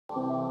I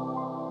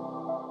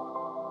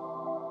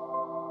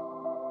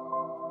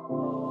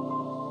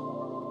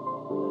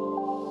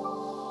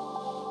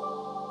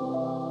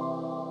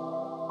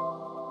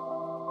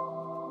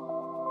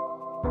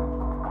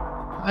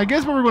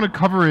guess what we're going to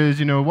cover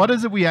is, what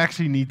is it we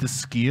actually need to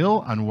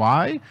scale and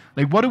why?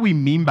 Like, what do we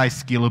mean by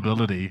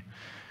scalability?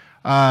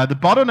 The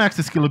bottlenecks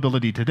to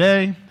scalability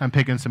today, I'm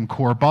picking some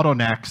core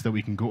bottlenecks that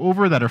we can go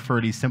over that are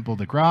fairly simple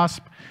to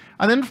grasp.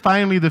 And then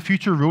finally, the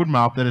future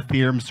roadmap that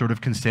Ethereum's sort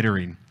of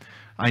considering.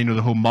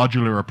 The whole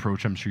modular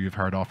approach I'm sure you've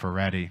heard of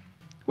already.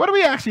 What do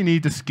we actually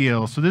need to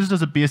scale? So this is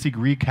just a basic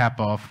recap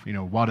of,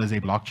 what is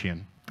a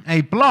blockchain?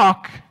 A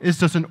block is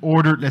just an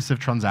ordered list of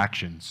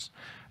transactions.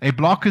 A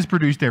block is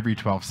produced every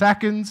 12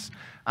 seconds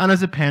and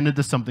is appended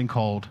to something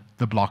called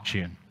the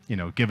blockchain,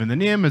 given the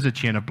name as a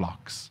chain of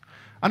blocks.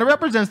 And it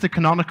represents the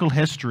canonical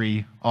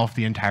history of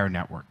the entire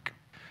network.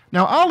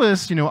 Now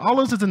Alice,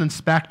 Alice is an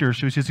inspector,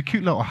 so she's a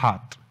cute little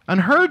hat.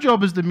 And her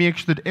job is to make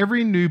sure that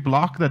every new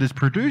block that is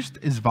produced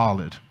is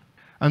valid.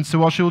 And so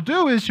what she'll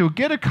do is she'll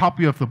get a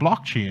copy of the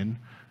blockchain,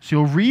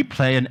 she'll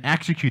replay and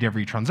execute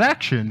every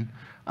transaction,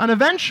 and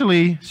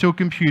eventually she'll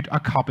compute a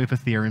copy of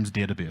Ethereum's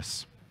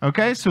database.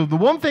 Okay, so the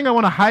one thing I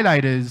want to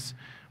highlight is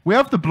we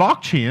have the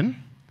blockchain,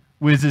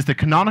 which is the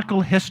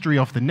canonical history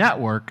of the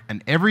network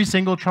and every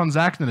single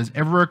transaction that has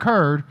ever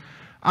occurred,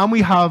 and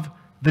we have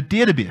the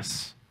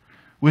database,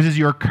 which is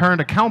your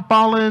current account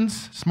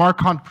balance, smart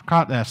contract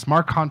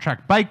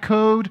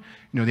bytecode,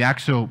 the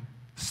actual,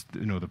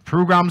 the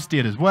program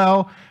state as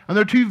well, and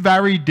they're two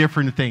very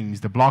different things.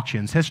 The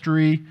blockchain's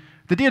history,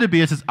 the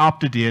database is up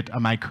to date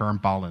and my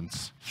current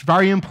balance. It's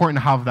very important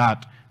to have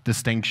that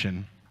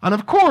distinction. And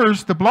of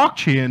course, the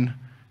blockchain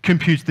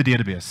computes the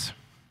database.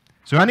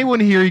 So anyone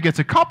here who gets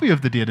a copy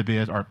of the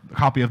database or a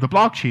copy of the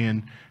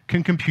blockchain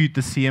can compute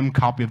the same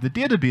copy of the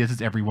database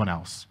as everyone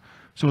else.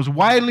 So it's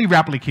widely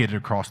replicated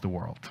across the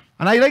world.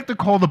 And I like to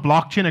call the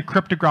blockchain a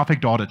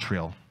cryptographic audit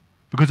trail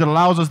because it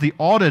allows us to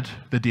audit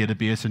the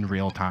database in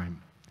real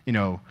time.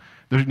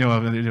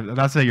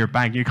 Let's say your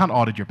bank, you can't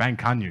audit your bank,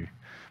 can you?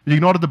 But you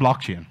can audit the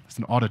blockchain. It's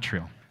an audit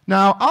trail.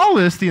 Now,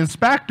 Alice, the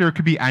inspector,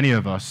 could be any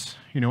of us.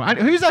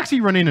 Who's actually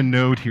running a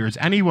node here? Is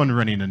anyone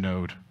running a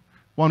node?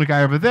 One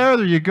guy over there.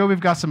 There you go. We've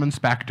got some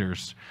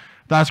inspectors.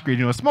 That's great.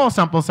 A small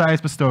sample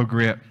size, but still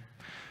great.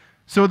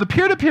 So the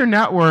peer-to-peer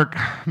network,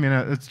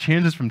 it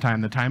changes from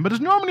time to time, but it's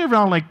normally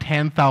around like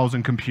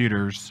 10,000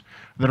 computers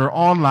that are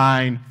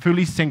online,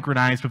 fully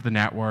synchronized with the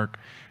network,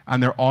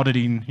 and they're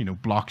auditing,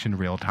 blocks in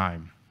real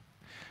time.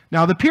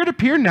 Now, the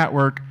peer-to-peer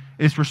network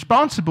is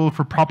responsible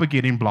for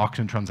propagating blocks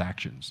and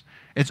transactions.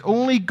 Its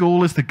only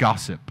goal is to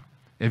gossip.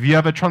 If you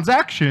have a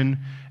transaction,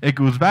 it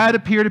goes via the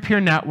peer-to-peer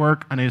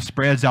network and it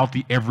spreads out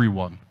to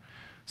everyone.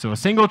 So a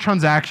single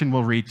transaction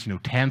will reach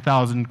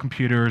 10,000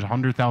 computers,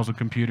 100,000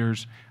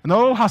 computers, and that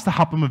all has to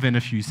happen within a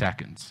few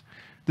seconds.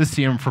 The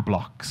same for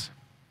blocks.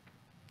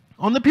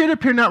 On the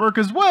peer-to-peer network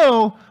as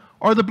well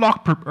are the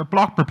block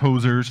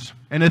proposers.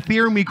 In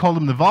Ethereum, we call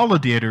them the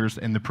validators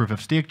in the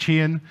proof-of-stake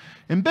chain.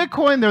 In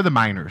Bitcoin, they're the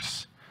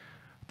miners.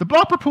 The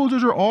block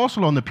proposers are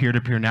also on the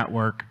peer-to-peer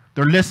network.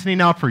 They're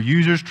listening out for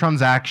users'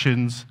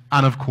 transactions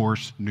and, of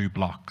course, new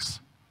blocks.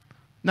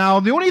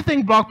 Now, the only thing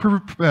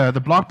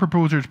the block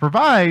proposers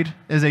provide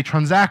is a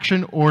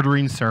transaction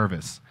ordering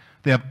service.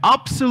 They have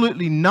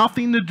absolutely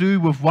nothing to do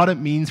with what it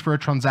means for a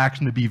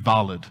transaction to be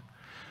valid.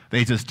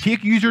 They just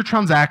take user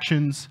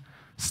transactions,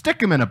 stick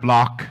them in a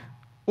block,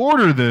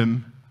 order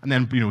them, and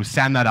then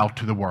send that out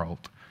to the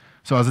world.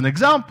 So as an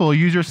example, a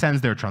user sends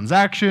their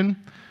transaction,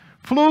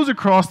 flows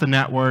across the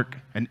network,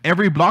 and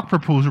every block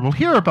proposer will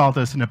hear about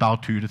this in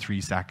about 2 to 3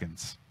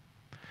 seconds.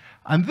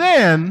 And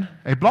then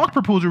a block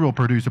proposer will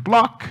produce a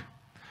block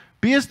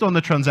based on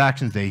the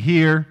transactions they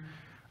hear,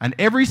 and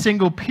every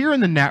single peer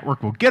in the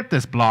network will get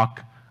this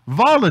block,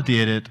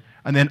 validate it,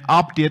 and then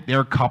update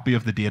their copy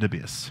of the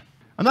database.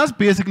 And that's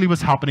basically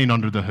what's happening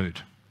under the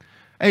hood.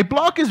 A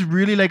block is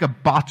really like a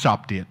batch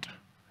update,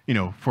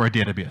 for a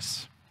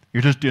database.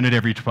 You're just doing it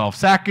every 12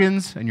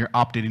 seconds, and you're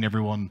updating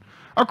everyone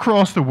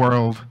across the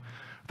world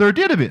their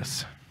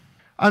database.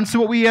 And so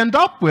what we end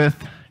up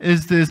with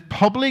is this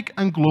public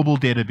and global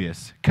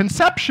database.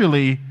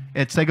 Conceptually,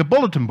 it's like a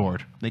bulletin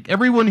board. Like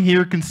everyone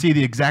here can see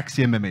the exact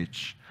same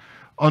image.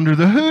 Under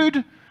the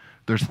hood,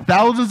 there's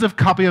thousands of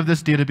copies of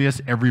this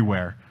database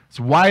everywhere. It's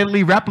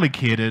widely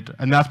replicated,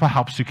 and that's what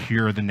helps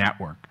secure the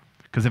network.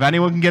 Because if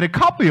anyone can get a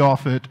copy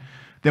of it,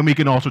 then we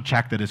can also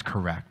check that it's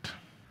correct.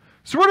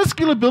 So where does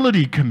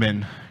scalability come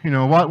in?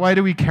 Why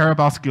do we care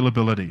about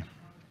scalability?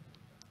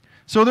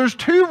 So there's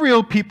two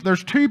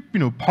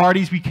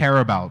parties we care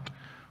about.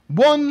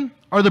 One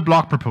are the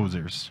block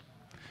proposers.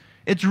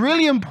 It's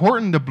really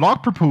important that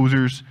block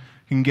proposers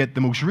can get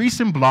the most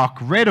recent block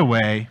right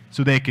away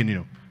so they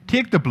can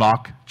take the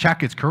block,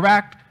 check it's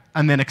correct,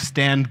 and then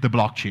extend the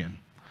blockchain.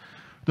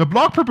 The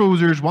block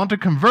proposers want to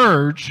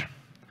converge.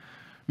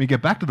 Let me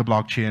get back to the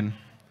blockchain.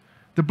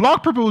 The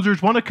block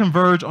proposers want to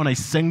converge on a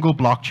single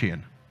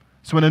blockchain.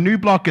 So when a new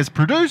block is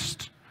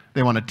produced,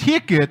 they want to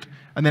take it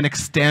and then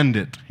extend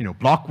it.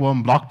 Block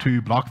 1, block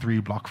 2, block 3,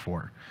 block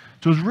 4.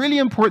 So it's really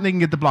important they can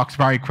get the blocks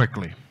very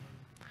quickly.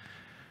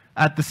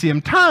 At the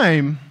same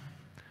time,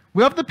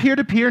 we have the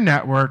peer-to-peer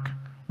network,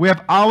 we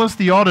have Alice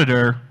the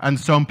auditor, and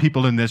some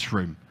people in this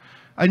room.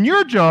 And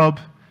your job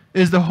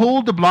is to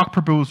hold the block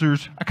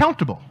proposers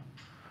accountable.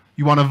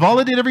 You want to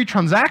validate every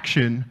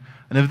transaction,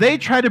 and if they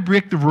try to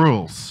break the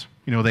rules,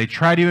 they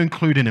try to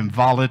include an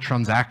invalid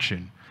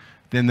transaction,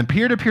 then the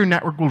peer-to-peer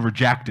network will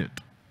reject it.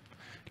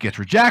 It gets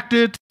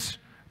rejected,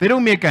 they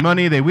don't make any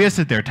money, they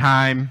wasted their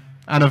time,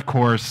 and of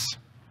course,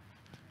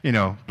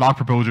 block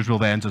proposers will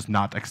then just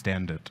not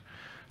extend it.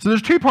 So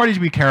there's two parties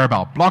we care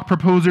about, block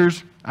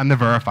proposers and the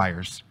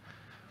verifiers.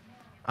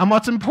 And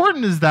what's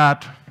important is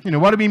that,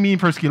 what do we mean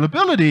for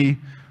scalability?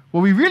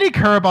 What we really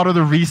care about are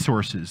the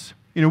resources.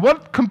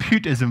 What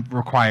compute is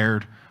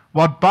required,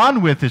 what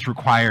bandwidth is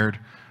required,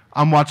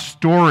 and what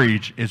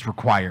storage is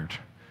required.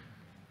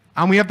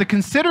 And we have to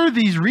consider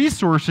these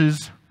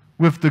resources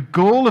with the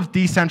goal of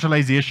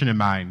decentralization in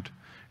mind.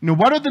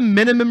 What are the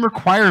minimum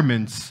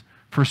requirements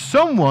for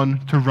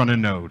someone to run a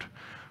node,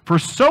 for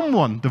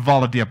someone to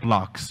validate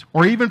blocks,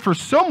 or even for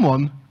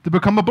someone to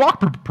become a block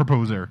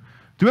proposer?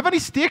 Do we have any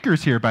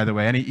stakers here, by the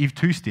way? Any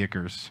ETH2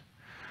 stakers?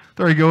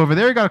 There we go over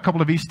there. We got a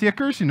couple of ETH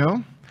stakers,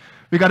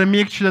 We got to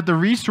make sure that the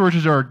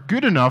resources are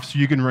good enough so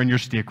you can run your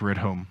staker at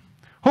home.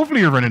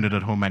 Hopefully you're running it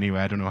at home anyway.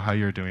 I don't know how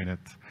you're doing it.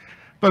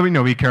 But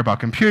we care about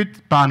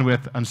compute,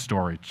 bandwidth, and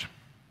storage.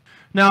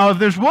 Now, if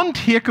there's one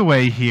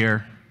takeaway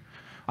here,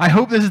 I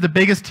hope this is the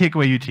biggest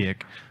takeaway you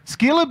take.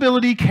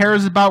 Scalability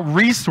cares about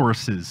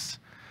resources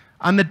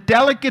and the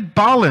delicate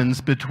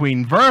balance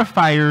between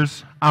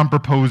verifiers and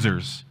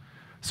proposers.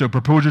 So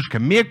proposers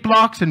can make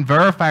blocks and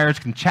verifiers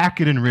can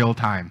check it in real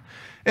time.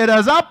 It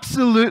has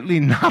absolutely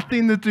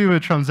nothing to do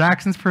with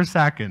transactions per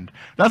second.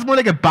 That's more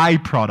like a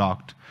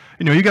byproduct.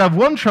 You can have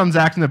one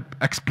transaction that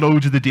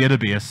explodes the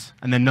database,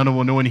 and then no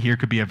one here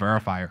could be a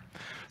verifier.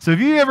 So if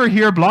you ever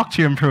hear a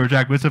blockchain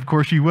project, which of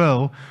course you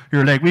will,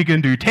 you're like, we can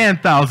do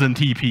 10,000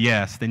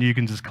 TPS, then you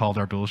can just call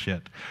their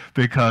bullshit.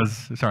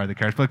 Because it's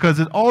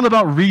all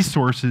about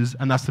resources,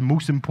 and that's the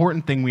most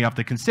important thing we have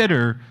to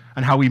consider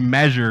and how we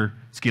measure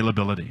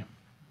scalability.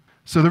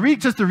 So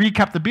just to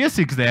recap the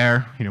basics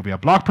there, we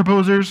have block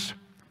proposers,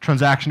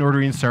 transaction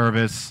ordering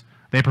service,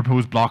 they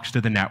propose blocks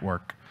to the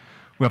network.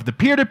 We have the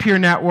peer-to-peer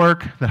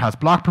network that has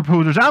block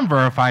proposers and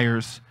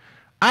verifiers.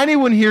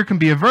 Anyone here can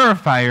be a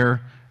verifier,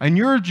 and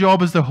your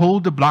job is to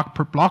hold the block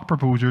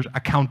proposers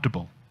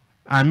accountable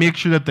and make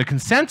sure that the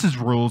consensus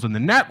rules and the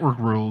network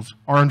rules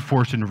are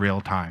enforced in real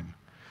time.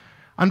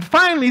 And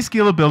finally,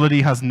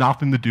 scalability has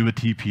nothing to do with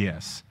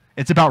TPS.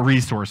 It's about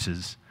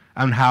resources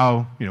and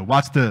how,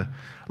 what's the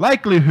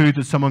likelihood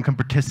that someone can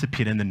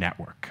participate in the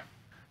network.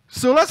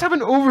 So let's have an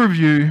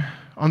overview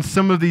on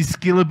some of these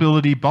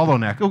scalability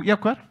bottlenecks. Oh, yeah,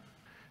 go ahead.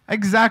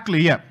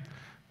 Exactly, yeah.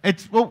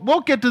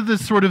 We'll get to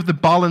this sort of the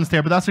balance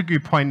there, but that's a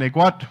good point. Like,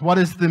 what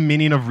is the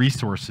meaning of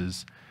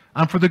resources?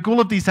 And for the goal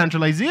of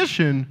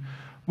decentralization,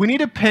 we need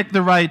to pick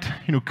the right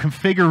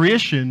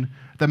configuration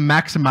that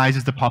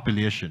maximizes the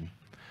population.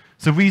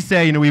 So if we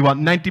say we want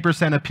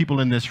 90% of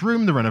people in this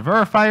room to run a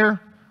verifier,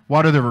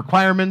 what are the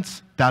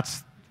requirements?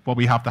 That's what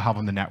we have to have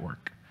on the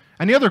network.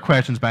 Any other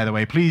questions, by the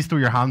way? Please throw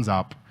your hands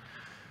up.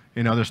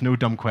 There's no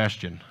dumb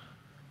question.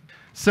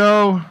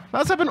 So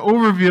let's have an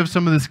overview of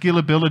some of the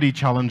scalability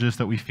challenges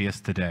that we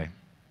face today.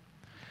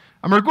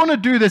 And we're going to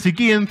do this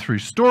again through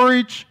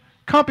storage,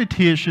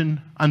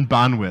 computation, and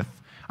bandwidth.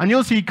 And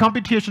you'll see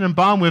computation and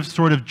bandwidth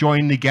sort of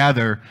join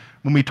together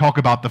when we talk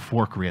about the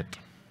fork rate.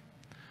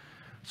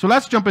 So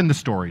let's jump into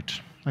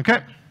storage,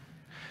 okay?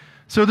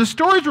 So the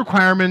storage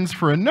requirements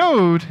for a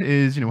node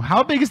is,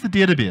 how big is the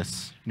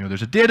database?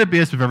 There's a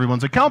database of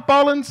everyone's account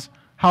balance.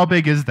 How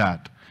big is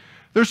that?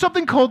 There's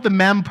something called the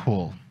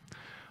mempool.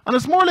 And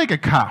it's more like a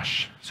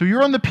cache. So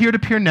you're on the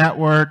peer-to-peer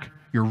network,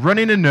 you're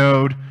running a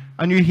node,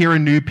 and you hear a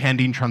new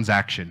pending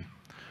transaction.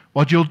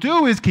 What you'll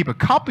do is keep a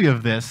copy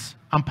of this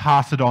and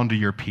pass it on to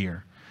your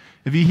peer.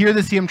 If you hear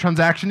the same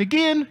transaction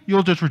again,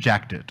 you'll just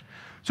reject it.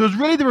 So it's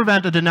really to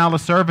prevent a denial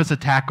of service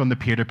attack on the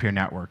peer-to-peer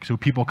network, so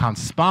people can't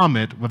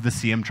spam it with the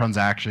same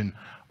transaction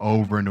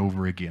over and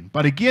over again.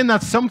 But again,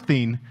 that's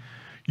something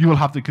you will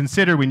have to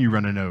consider when you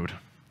run a node.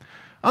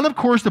 And of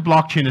course, the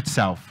blockchain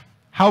itself.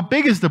 How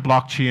big is the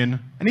blockchain,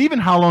 and even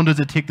how long does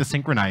it take to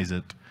synchronize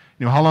it?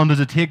 How long does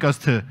it take us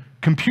to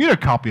compute a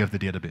copy of the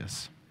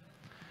database?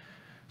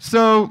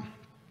 So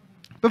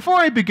before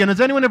I begin,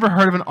 has anyone ever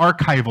heard of an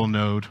archival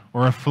node,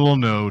 or a full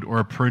node, or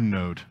a prune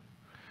node?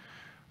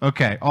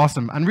 Okay,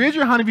 awesome. And raise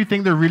your hand if you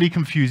think they're really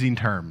confusing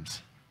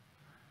terms.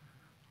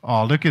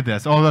 Oh, look at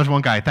this. Oh, there's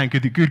one guy. Thank you,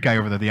 the good guy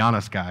over there, the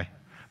honest guy.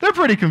 They're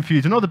pretty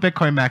confused. The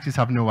Bitcoin maxis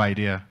have no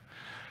idea.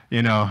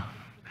 They're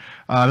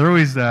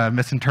always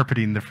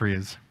misinterpreting the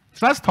phrase.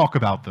 So let's talk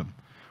about them.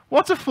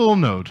 What's a full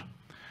node?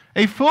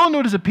 A full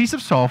node is a piece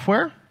of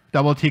software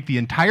that will take the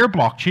entire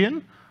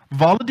blockchain,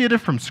 validate it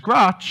from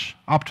scratch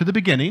up to the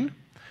beginning,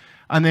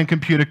 and then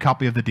compute a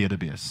copy of the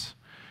database.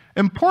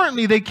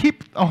 Importantly, they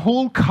keep a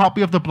whole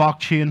copy of the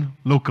blockchain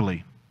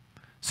locally.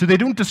 So they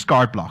don't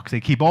discard blocks. They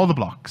keep all the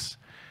blocks.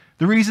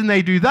 The reason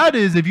they do that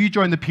is if you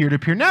join the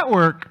peer-to-peer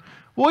network,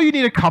 Well, you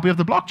need a copy of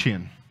the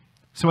blockchain.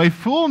 So a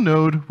full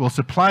node will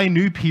supply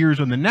new peers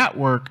on the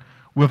network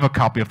with a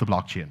copy of the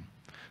blockchain.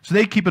 So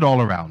they keep it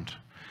all around.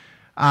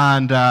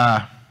 And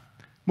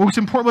most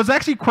important, what's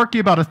actually quirky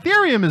about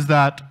Ethereum is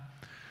that,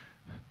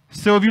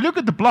 so if you look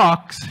at the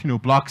blocks,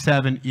 block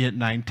 7, 8,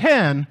 9,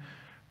 10,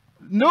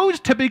 nodes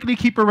typically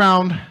keep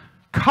around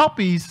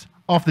copies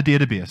of the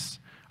database.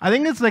 I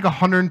think it's like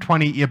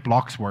 128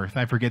 blocks worth.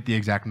 I forget the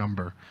exact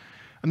number.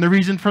 And the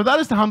reason for that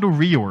is to handle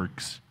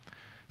reorgs.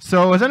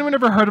 So has anyone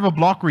ever heard of a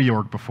block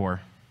reorg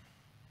before?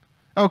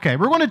 Okay,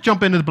 we're going to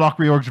jump into the block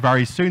reorgs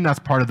very soon. That's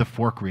part of the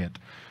fork rate.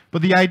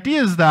 But the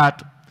idea is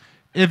that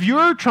if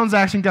your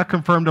transaction got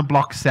confirmed on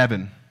block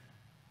 7,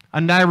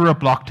 and now we're at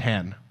block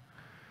 10,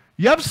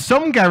 you have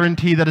some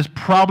guarantee that it's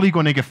probably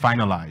going to get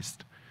finalized.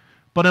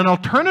 But an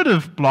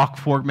alternative block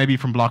fork, maybe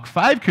from block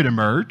 5, could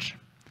emerge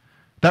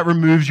that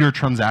removes your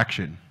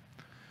transaction.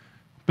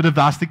 But if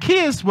that's the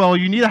case, well,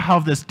 you need to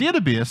have this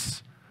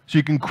database so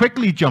you can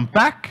quickly jump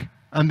back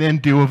and then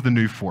deal with the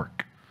new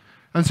fork.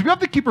 And so we have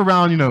to keep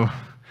around,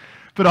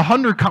 about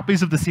 100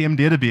 copies of the same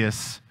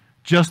database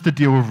just to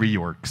deal with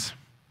reorgs.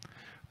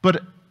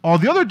 But all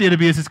the other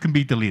databases can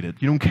be deleted.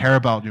 You don't care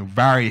about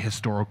very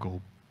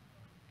historical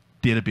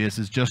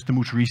databases, just the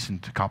most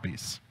recent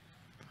copies.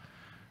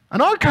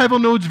 An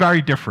archival node is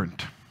very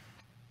different.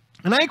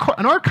 An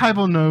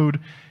archival node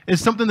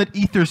is something that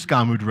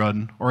Etherscan would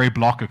run, or a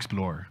block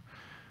explorer.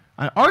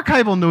 An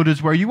archival node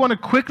is where you want to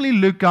quickly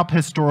look up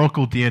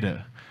historical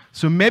data.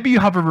 So maybe you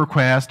have a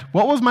request,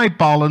 what was my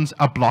balance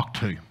at block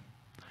 2?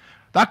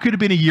 That could have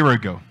been a year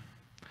ago.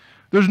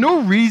 There's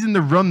no reason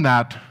to run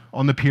that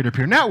on the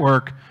peer-to-peer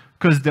network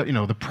because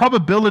the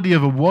probability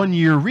of a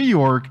 1-year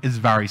reorg is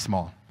very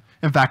small.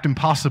 In fact,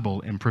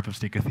 impossible in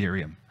proof-of-stake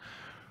Ethereum.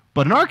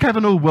 But an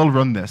archival node will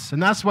run this,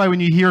 and that's why when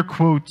you hear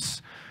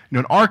quotes,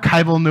 an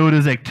archival node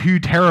is like 2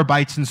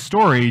 terabytes in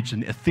storage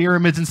and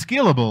Ethereum isn't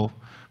scalable,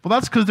 well,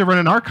 that's because they run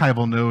an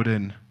archival node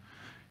and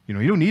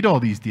you don't need all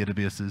these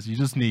databases. You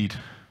just need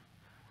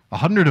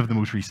 100 of the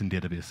most recent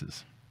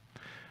databases.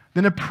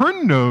 Then a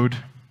prune node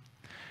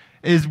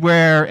is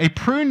where a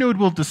prune node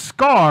will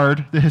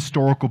discard the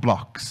historical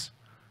blocks.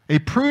 A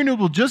prune node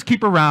will just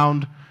keep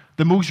around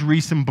the most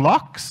recent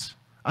blocks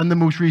and the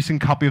most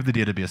recent copy of the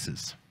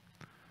databases.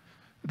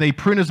 They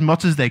prune as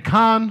much as they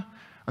can,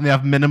 and they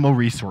have minimal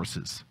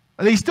resources.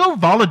 They still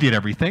validate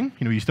everything.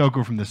 You still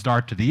go from the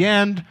start to the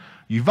end.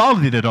 You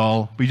validate it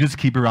all, but you just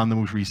keep around the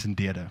most recent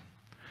data.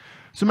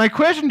 So my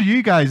question to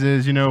you guys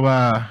is,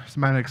 it's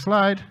my next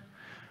slide.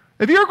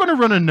 If you're going to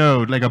run a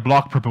node like a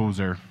block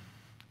proposer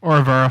or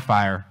a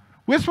verifier,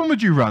 which one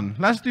would you run?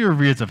 Let's do a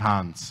raise of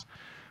hands.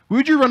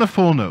 Would you run a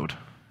full node?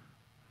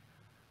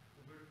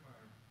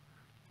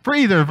 For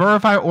either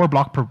verifier or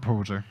block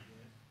proposer.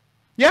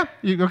 Yeah?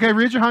 Okay,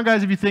 raise your hand,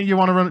 guys, if you think you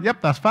want to run it.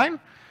 Yep, that's fine.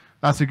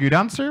 That's a good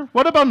answer.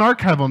 What about an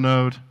archival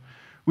node?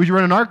 Would you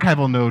run an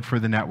archival node for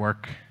the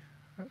network?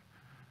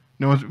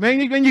 No,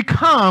 when you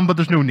can, but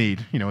there's no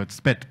need. It's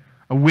a bit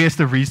a waste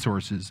of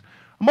resources.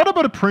 And what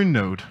about a prune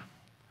node?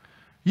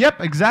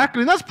 Yep,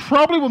 exactly. And that's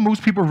probably what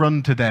most people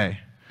run today.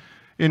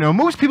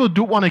 Most people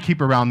don't want to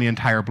keep around the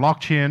entire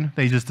blockchain.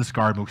 They just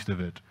discard most of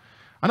it.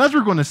 And as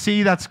we're going to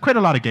see, that's quite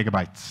a lot of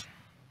gigabytes.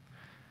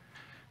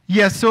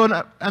 Yes, so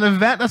an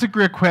event, that's a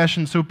great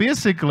question. So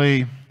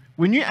basically,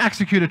 when you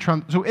execute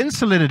so in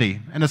Solidity,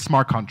 in a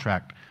smart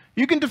contract,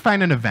 you can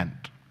define an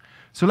event.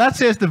 So let's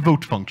say it's the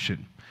vote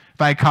function.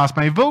 If I cast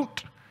my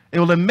vote, it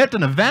will emit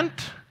an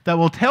event that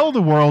will tell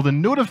the world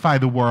and notify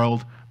the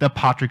world that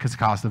Patrick has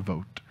cast a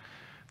vote.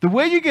 The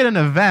way you get an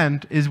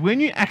event is when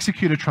you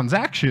execute a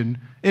transaction,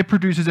 it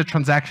produces a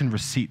transaction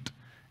receipt.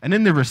 And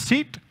in the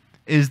receipt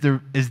is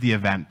the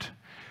event.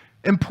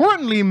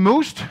 Importantly,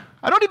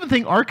 I don't even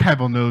think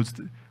archival nodes,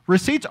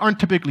 receipts aren't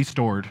typically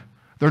stored.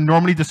 They're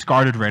normally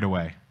discarded right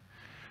away.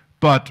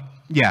 But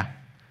yeah,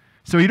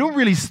 so you don't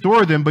really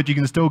store them, but you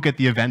can still get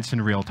the events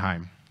in real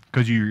time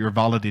because you're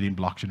validating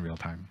blocks in real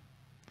time.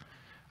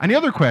 Any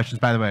other questions,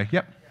 by the way?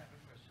 Yep.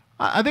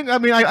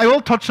 I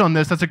will touch on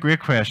this. That's a great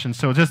question.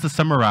 So just to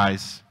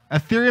summarize,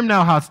 Ethereum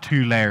now has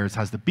 2 layers. It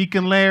has the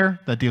beacon layer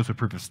that deals with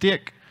proof of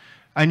stake,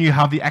 and you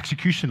have the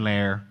execution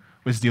layer,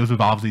 which deals with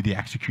obviously the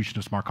execution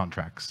of smart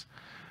contracts.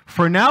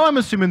 For now, I'm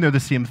assuming they're the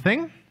same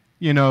thing.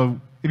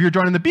 If you're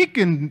joining the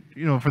beacon,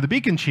 for the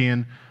beacon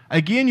chain,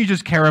 again, you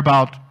just care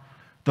about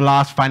the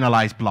last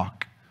finalized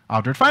block.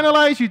 After it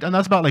finalized, and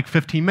that's about like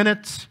 15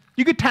 minutes,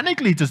 you could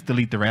technically just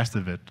delete the rest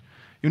of it.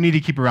 You'll need to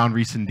keep around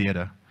recent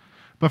data.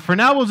 But for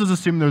now, we'll just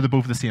assume they're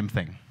both the same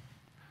thing.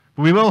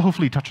 But we will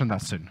hopefully touch on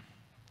that soon.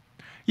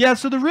 Yeah,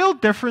 so the real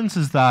difference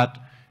is that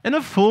in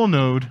a full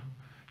node,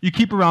 you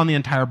keep around the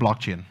entire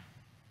blockchain.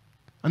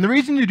 And the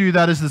reason you do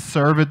that is to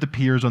serve it to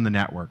peers on the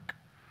network.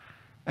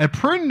 A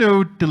prune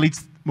node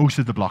deletes most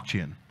of the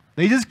blockchain.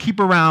 They just keep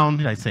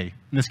around, I'd say,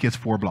 in this case,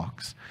 4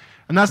 blocks.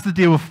 And that's the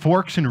deal with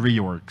forks and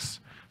reorgs.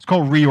 It's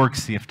called reorg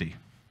safety.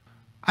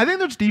 I think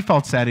there's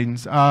default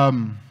settings.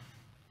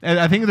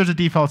 I think there's a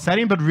default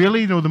setting, but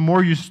really, the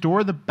more you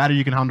store, the better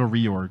you can handle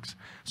reorgs.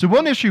 So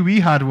one issue we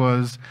had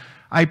was,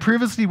 I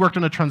previously worked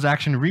on a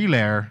transaction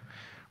relayer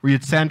where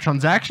you'd send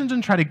transactions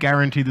and try to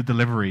guarantee the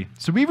delivery.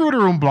 So we wrote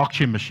our own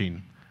blockchain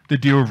machine to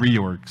deal with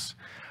reorgs.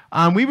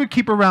 And we would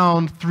keep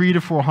around 300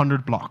 to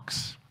 400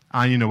 blocks.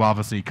 And,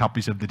 obviously,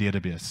 copies of the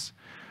database.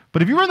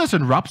 But if you run this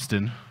in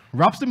Ropsten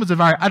was a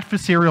very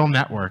adversarial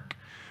network.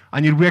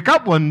 And you'd wake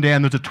up one day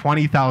and there's a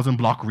 20,000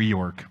 block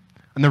reorg.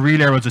 And the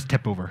relay would just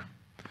tip over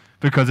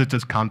because it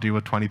just can't deal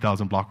with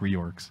 20,000 block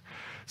reorgs.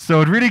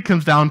 So it really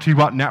comes down to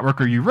what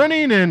network are you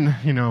running and,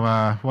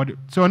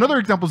 So another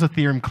example is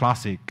Ethereum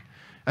Classic.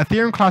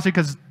 Ethereum Classic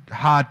has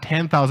had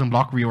 10,000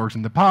 block reorgs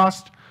in the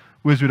past,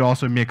 which would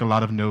also make a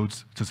lot of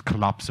nodes just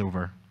collapse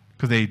over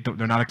because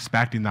they're not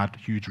expecting that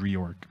huge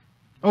reorg.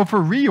 Oh, for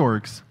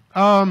reorgs,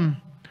 I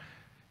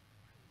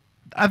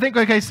think,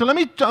 okay, so let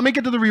me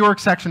get to the reorg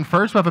section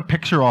first. We'll have a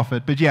picture of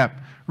it. But yeah,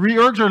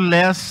 reorgs are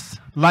less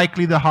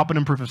likely to happen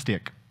in proof of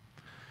stake,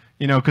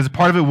 because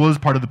part of it was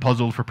part of the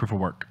puzzle for proof of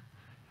work.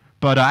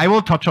 But I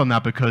will touch on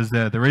that because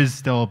there is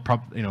still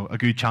a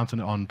good chance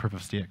on proof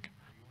of stake.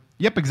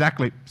 Yep,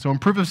 exactly. So in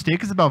proof of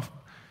stake is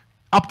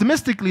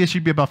optimistically, it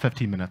should be about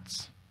 15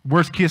 minutes.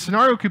 Worst case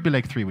scenario could be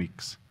like 3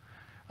 weeks.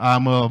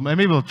 Well,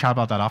 maybe we'll chat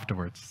about that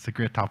afterwards. It's a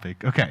great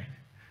topic. Okay,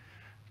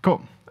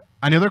 cool.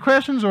 Any other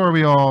questions, or are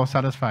we all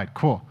satisfied?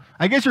 Cool.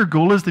 I guess your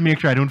goal is to make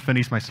sure I don't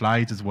finish my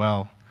slides as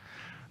well.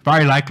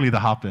 Very likely to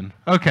happen.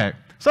 Okay,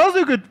 so let's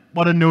look at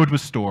what a node would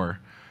store.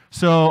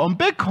 So on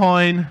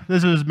Bitcoin,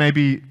 this was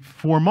maybe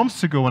 4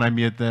 months ago when I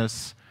made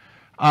this,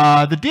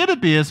 the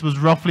database was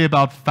roughly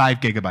about 5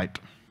 gigabyte.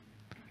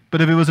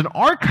 But if it was an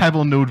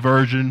archival node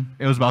version,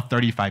 it was about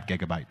 35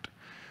 gigabyte.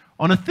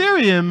 On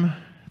Ethereum,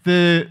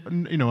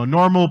 a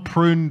normal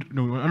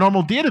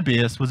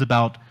database was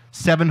about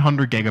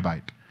 700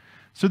 gigabyte.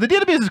 So the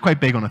database is quite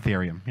big on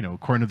Ethereum,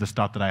 according to the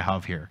stat that I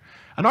have here.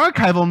 An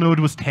archival node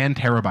was 10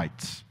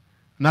 terabytes.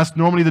 And that's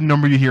normally the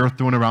number you hear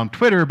thrown around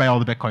Twitter by all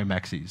the Bitcoin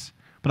mexies.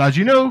 But as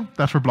you know,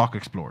 that's for block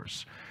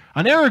explorers.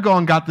 And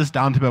Aragon got this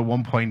down to about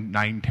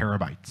 1.9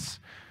 terabytes.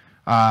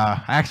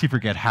 I actually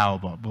forget how,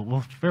 but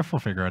we'll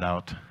figure it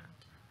out.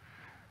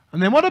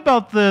 And then what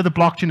about the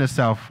blockchain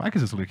itself? I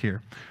can just look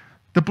here.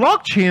 The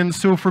blockchain,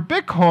 so for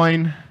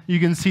Bitcoin, you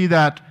can see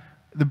that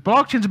the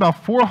blockchain's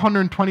about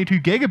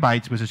 422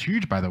 gigabytes, which is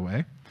huge, by the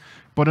way.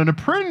 But on a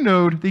prune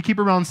node, they keep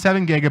around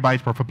 7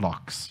 gigabytes worth of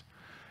blocks.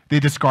 They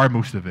discard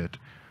most of it.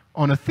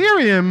 On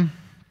Ethereum,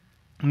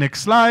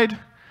 next slide,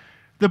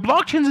 the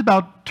blockchain's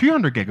about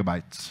 200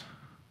 gigabytes.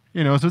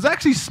 So it's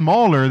actually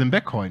smaller than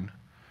Bitcoin,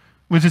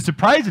 which is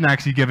surprising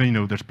actually given,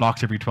 there's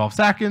blocks every 12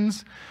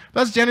 seconds.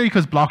 But that's generally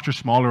because blocks are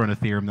smaller on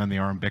Ethereum than they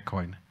are on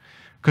Bitcoin.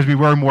 Because we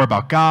worry more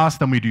about gas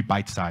than we do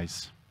byte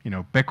size.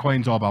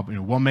 Bitcoin's all about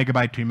 1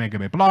 megabyte, 2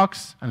 megabyte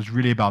blocks, and it's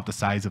really about the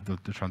size of the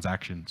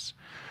transactions.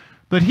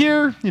 But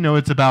here,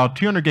 it's about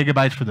 200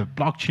 gigabytes for the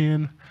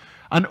blockchain.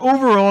 And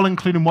overall,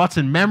 including what's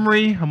in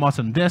memory and what's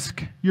on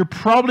disk, you're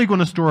probably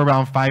going to store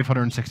around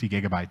 560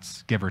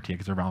 gigabytes, give or take.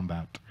 It's around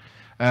that.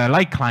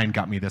 Like Klein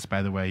got me this,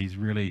 by the way. He's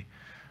really,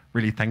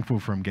 really thankful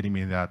for him getting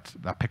me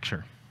that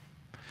picture.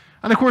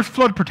 And of course,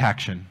 flood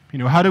protection.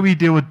 How do we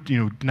deal with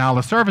denial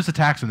of service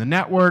attacks on the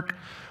network?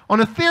 On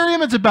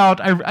Ethereum, it's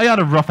about, I had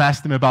a rough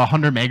estimate, about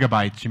 100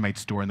 megabytes you might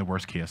store in the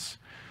worst case.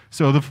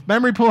 So the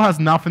memory pool has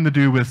nothing to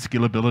do with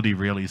scalability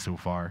really so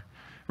far.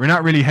 We're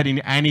not really hitting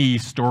any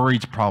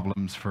storage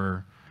problems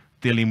for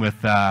dealing with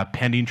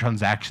pending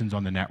transactions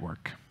on the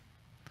network.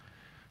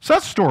 So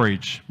that's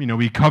storage.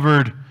 We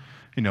covered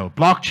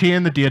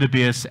blockchain, the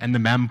database, and the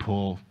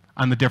mempool,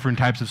 and the different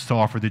types of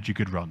software that you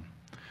could run.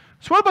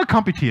 So what about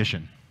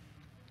computation?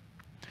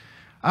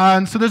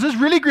 And so there's this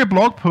really great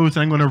blog post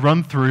that I'm going to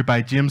run through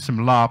by James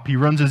Simlop. He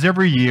runs this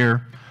every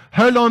year.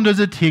 How long does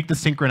it take to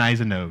synchronize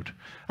a node?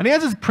 And he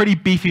has this pretty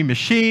beefy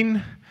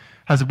machine,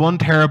 has 1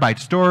 terabyte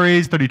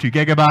storage, 32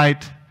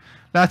 gigabyte.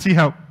 Let's see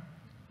how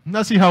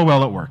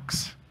well it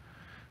works.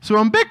 So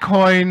on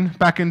Bitcoin,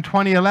 back in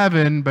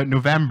 2011, about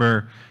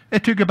November,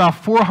 it took about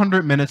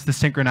 400 minutes to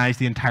synchronize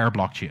the entire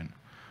blockchain.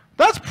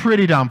 That's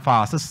pretty damn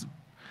fast.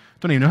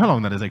 Don't even know how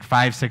long that is, like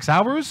 5-6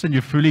 hours, and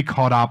you're fully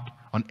caught up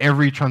on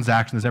every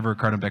transaction that's ever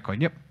occurred on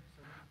Bitcoin. Yep.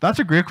 That's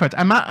a great question.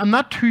 I'm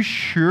not too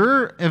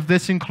sure if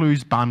this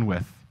includes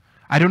bandwidth.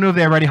 I don't know if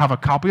they already have a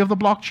copy of the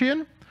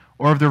blockchain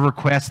or if they're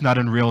requesting that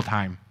in real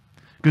time.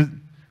 Because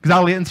that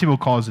latency will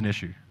cause an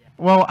issue.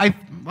 Well,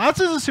 let's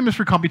just assume it's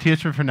for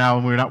computation for now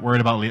and we're not worried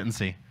about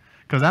latency.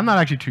 Because I'm not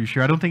actually too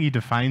sure. I don't think he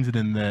defines it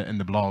in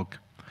the blog.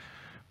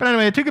 But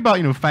anyway, it took about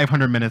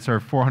 500 minutes or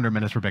 400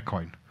 minutes for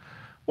Bitcoin.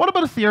 What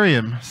about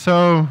Ethereum?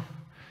 So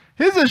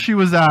his issue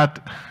was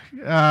that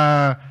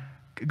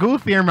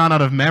Ethereum ran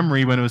out of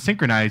memory when it was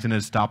synchronized and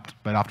it stopped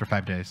right after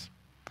 5 days.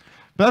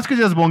 But that's because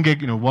he has 1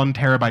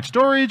 terabyte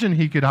storage and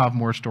he could have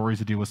more storage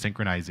to deal with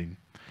synchronizing.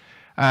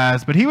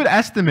 But he would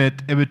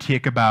estimate it would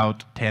take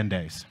about 10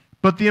 days.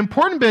 But the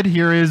important bit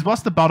here is,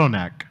 what's the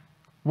bottleneck?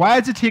 Why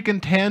is it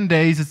taking 10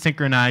 days to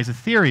synchronize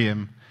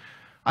Ethereum?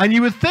 And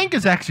you would think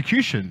it's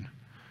execution,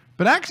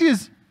 but actually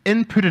it's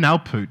input and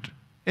output.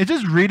 It's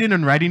just reading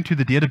and writing to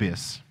the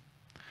database.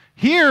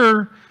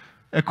 Here,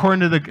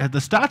 according to the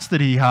stats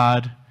that he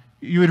had,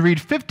 you would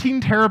read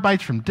 15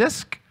 terabytes from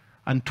disk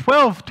and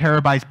 12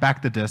 terabytes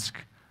back to disk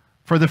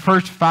for the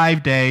first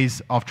 5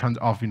 days of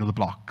the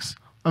blocks.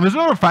 And there's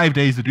another 5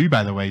 days to do,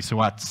 by the way, so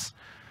that's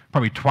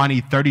probably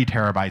 20, 30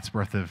 terabytes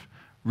worth of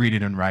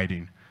reading and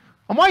writing.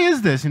 And why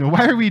is this?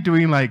 Why are we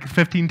doing like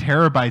 15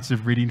 terabytes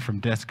of reading from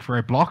disk for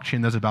a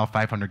blockchain that's about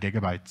 500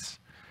 gigabytes?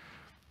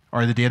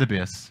 Or the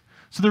database.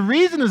 So the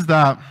reason is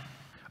that,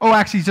 oh,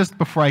 actually, just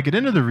before I get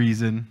into the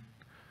reason,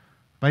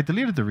 I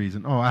deleted the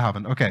reason. Oh, I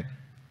haven't. Okay.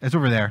 It's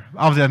over there.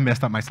 Obviously, I've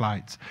messed up my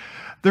slides.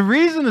 The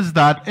reason is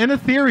that in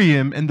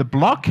Ethereum, in the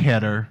block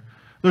header,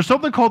 there's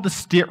something called the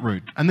state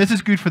root. And this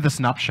is good for the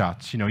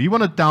snapshots. You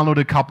want to download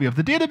a copy of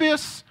the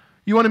database.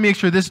 You want to make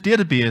sure this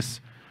database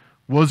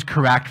was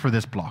correct for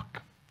this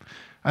block.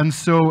 And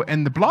so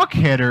in the block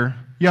header,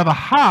 you have a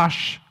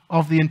hash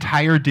of the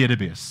entire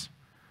database.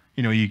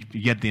 You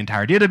get the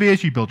entire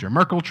database, you build your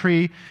Merkle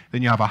tree,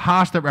 then you have a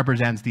hash that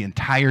represents the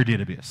entire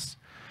database.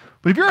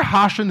 But if you're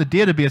hashing the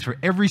database for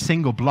every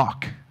single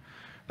block,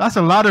 that's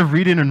a lot of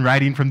reading and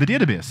writing from the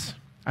database.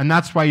 And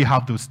that's why you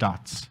have those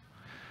stats.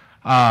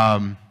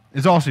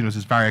 It's also, it's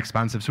very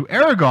expensive. So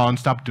Aragon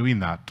stopped doing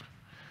that.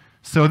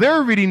 So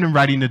their reading and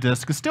writing the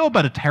disk is still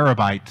about 1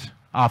 terabyte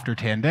after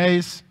 10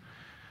 days.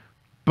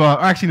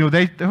 But actually,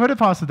 no, how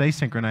fast did they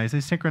synchronize?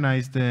 They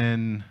synchronized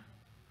in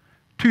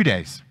 2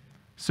 days.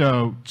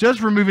 So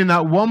just removing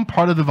that one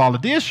part of the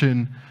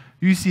validation,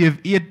 you see of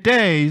 8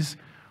 days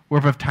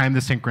worth of time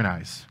to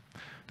synchronize.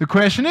 The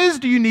question is,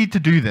 do you need to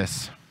do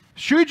this?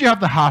 Should you have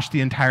to hash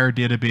the entire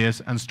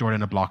database and store it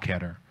in a block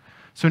header?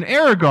 So in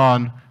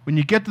Aragon, when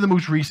you get to the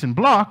most recent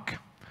block,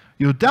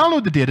 you'll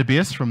download the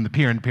database from the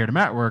peer-to-peer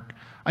network,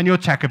 and you'll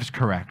check if it's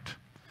correct.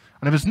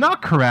 And if it's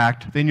not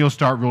correct, then you'll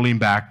start rolling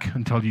back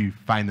until you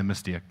find the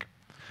mistake.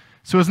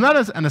 So it's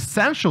not an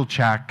essential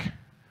check,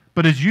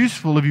 but it's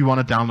useful if you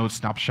want to download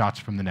snapshots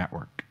from the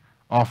network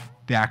of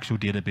the actual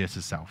database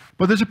itself.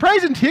 But the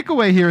surprising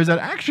takeaway here is that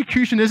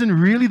execution isn't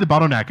really the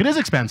bottleneck. It is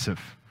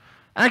expensive.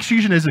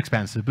 Execution is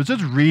expensive, but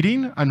just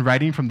reading and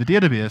writing from the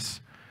database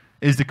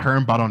is the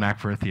current bottleneck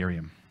for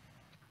Ethereum.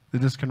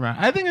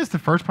 I think it's the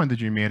first point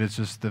that you made. It's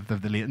just the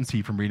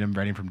latency from reading and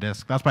writing from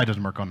disk. That's why it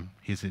doesn't work on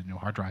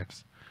hard drives.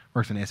 It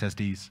works on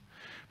SSDs.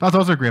 That's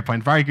also a great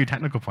point. Very good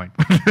technical point.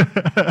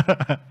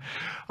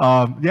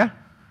 Yeah.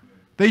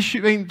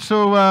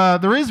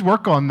 There is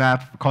work on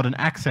that called an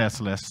access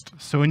list.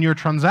 So in your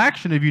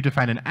transaction, if you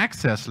define an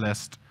access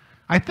list,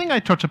 I think I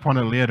touch upon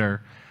it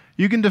later,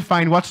 you can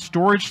define what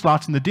storage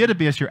slots in the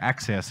database you're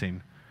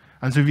accessing.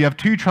 And so if you have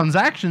 2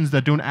 transactions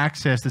that don't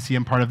access the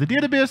same part of the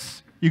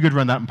database, you could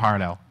run that in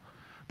parallel.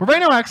 But right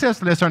now,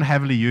 access lists aren't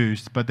heavily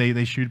used, but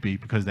they should be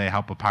because they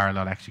help with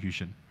parallel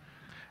execution.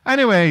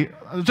 Anyway,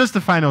 just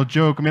the final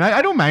joke. I mean,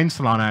 I don't mind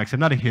Solana, actually.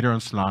 I'm not a hater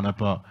on Solana,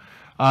 but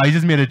he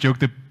just made a joke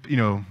that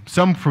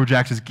some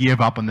projects just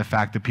gave up on the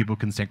fact that people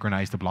can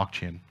synchronize the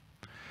blockchain.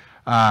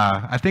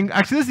 I think,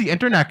 actually, this is the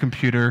internet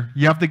computer.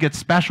 You have to get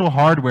special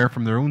hardware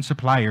from their own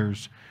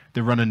suppliers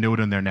to run a node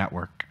on their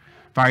network.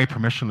 Very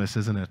permissionless,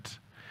 isn't it?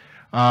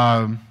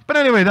 But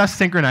anyway, that's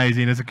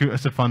synchronizing.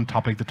 It's a fun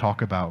topic to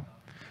talk about.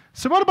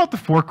 So what about the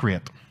fork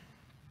rate?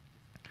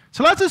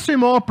 So let's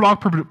assume all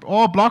block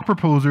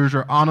proposers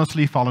are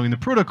honestly following the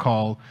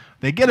protocol.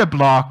 They get a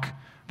block,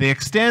 they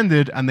extend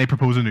it, and they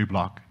propose a new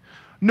block.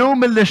 No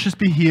malicious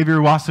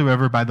behavior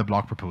whatsoever by the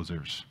block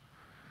proposers.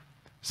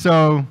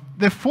 So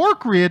the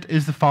fork rate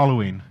is the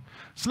following.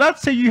 So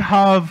let's say you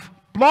have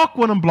block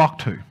 1 and block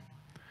 2.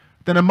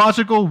 Then a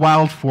magical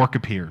wild fork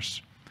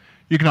appears.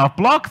 You can have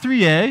block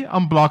 3A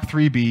and block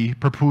 3B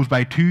proposed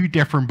by 2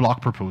 different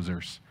block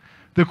proposers.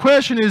 The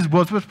question is,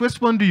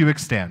 which one do you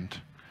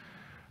extend?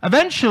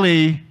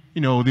 Eventually,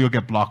 they'll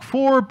get block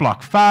 4,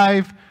 block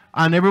 5,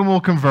 and everyone will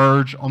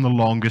converge on the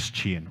longest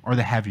chain, or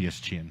the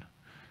heaviest chain.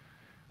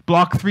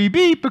 Block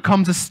 3B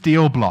becomes a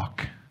stale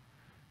block.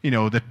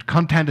 The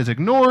content is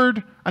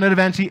ignored, and it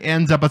eventually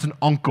ends up as an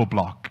uncle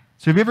block.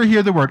 So if you ever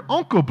hear the word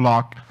uncle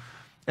block,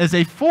 it's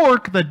a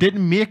fork that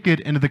didn't make it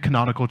into the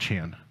canonical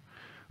chain,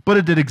 but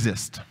it did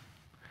exist.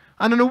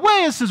 And in a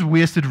way, it's just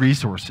wasted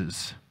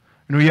resources.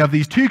 You have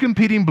these 2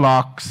 competing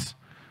blocks.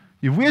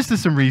 You've wasted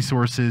some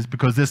resources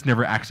because this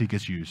never actually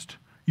gets used.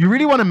 You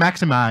really want to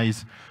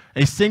maximize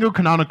a single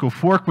canonical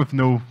fork with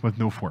no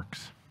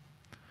forks.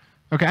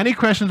 Okay, any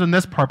questions on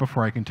this part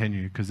before I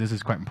continue? Because this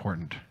is quite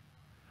important.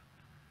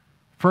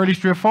 Fairly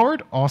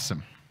straightforward?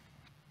 Awesome.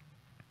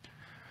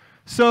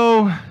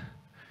 So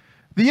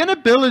the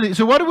inability,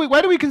 so why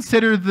do we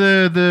consider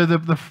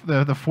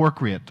the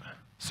fork rate?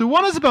 So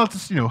one is about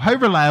this, how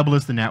reliable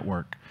is the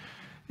network?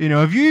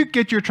 If you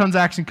get your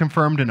transaction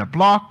confirmed in a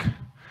block,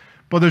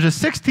 but there's a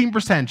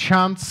 16%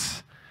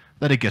 chance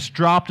that it gets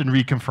dropped and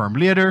reconfirmed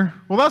later,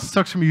 well, that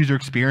sucks from a user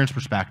experience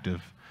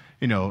perspective.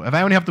 If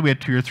I only have to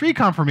wait 2 or 3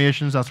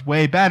 confirmations, that's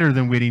way better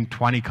than waiting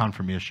 20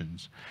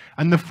 confirmations.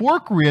 And the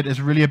fork rate is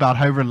really about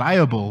how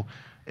reliable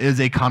is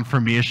a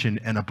confirmation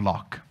in a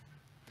block.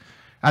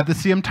 At the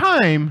same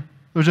time,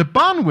 there's a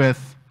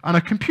bandwidth and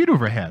a compute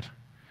overhead.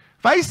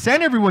 If I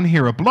send everyone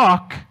here a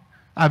block,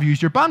 I've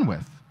used your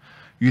bandwidth.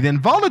 You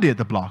then validate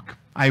the block.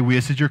 I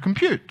wasted your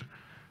compute.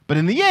 But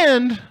in the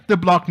end, the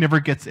block never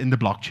gets in the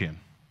blockchain.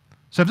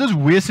 So I've just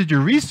wasted your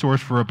resource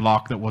for a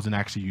block that wasn't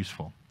actually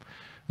useful.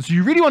 And so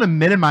you really want to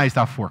minimize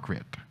that fork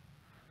rate.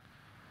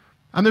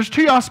 And there's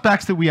two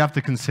aspects that we have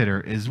to consider.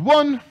 Is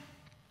one,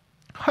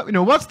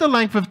 what's the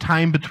length of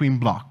time between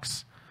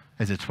blocks?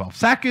 Is it 12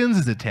 seconds?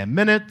 Is it 10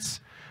 minutes?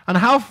 And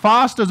how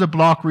fast does a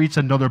block reach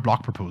another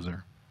block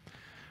proposer?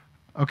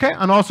 Okay,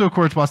 and also, of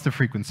course, what's the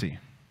frequency?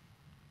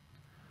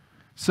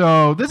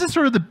 So this is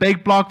sort of the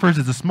big block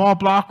versus the small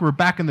block. We're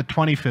back in the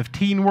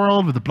 2015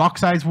 world with the block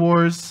size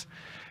wars.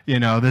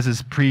 This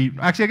is actually,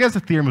 I guess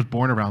Ethereum was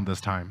born around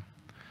this time.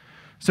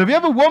 So if you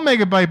have a 1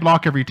 megabyte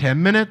block every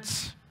 10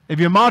 minutes, if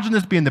you imagine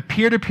this being the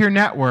peer-to-peer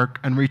network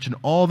and reaching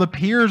all the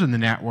peers in the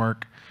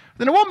network,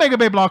 then a 1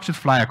 megabyte block should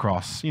fly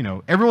across.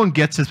 Everyone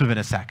gets this within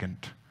a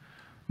second.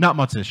 Not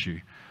much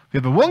issue. If you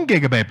have a 1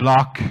 gigabyte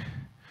block,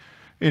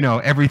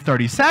 every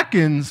 30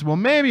 seconds, well,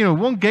 maybe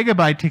 1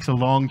 gigabyte takes a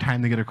long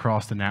time to get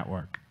across the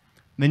network.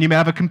 And then you may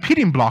have a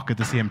competing block at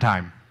the same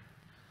time.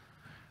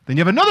 Then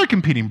you have another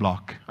competing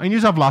block, and you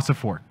just have lots of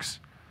forks.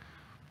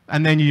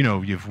 And then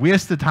you've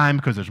wasted time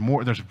because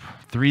there's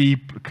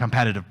 3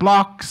 competitive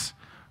blocks,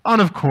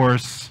 and of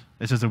course,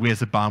 it's just a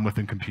waste of bandwidth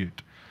and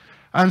compute.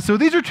 And so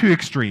these are two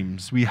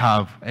extremes. We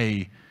have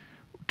a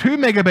 2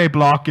 megabyte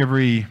block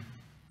every.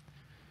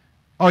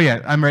 Oh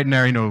yeah, I'm writing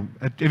there,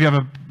 if you have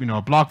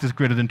a block that's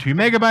greater than 2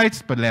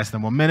 megabytes, but less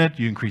than 1 minute,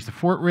 you increase the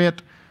fork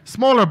rate.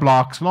 Smaller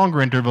blocks,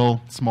 longer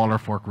interval, smaller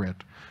fork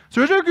rate. So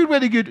there's a good way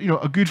to get,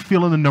 a good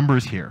feel of the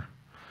numbers here.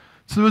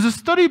 So there was a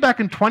study back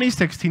in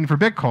 2016 for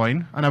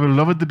Bitcoin, and I would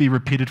love it to be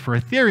repeated for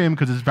Ethereum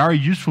because it's very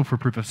useful for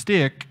proof of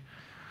stake,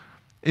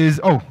 and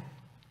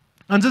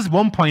just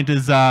one point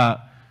is,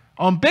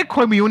 on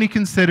Bitcoin, we only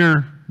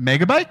consider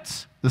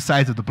megabytes, the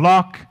size of the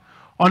block.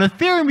 On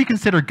Ethereum, we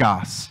consider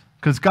gas.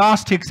 Because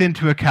gas takes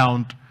into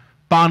account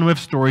bandwidth,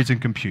 storage, and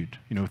compute.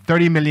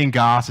 30 million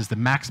gas is the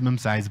maximum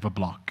size of a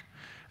block.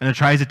 And it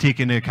tries to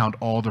take into account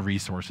all the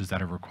resources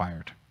that are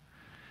required.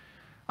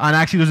 And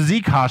actually, there's a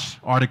Zcash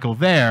article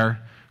there,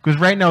 because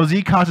right now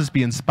Zcash is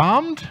being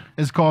spammed.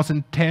 It's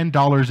costing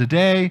 $10 a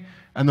day,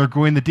 and they're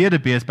growing the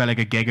database by like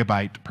a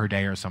gigabyte per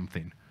day or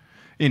something.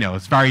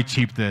 It's very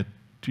cheap to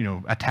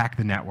attack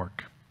the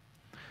network.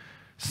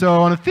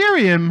 So on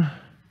Ethereum,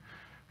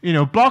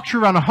 blocks are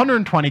around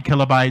 120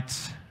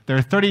 kilobytes.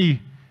 They're 30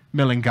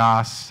 million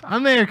gas,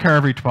 and they occur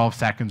every 12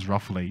 seconds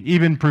roughly.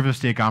 Even proof of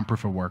stake and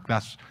proof of work.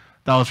 That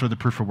was for the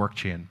proof of work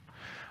chain.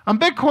 And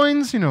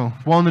Bitcoin's,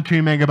 1 to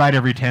 2 megabyte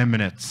every 10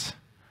 minutes.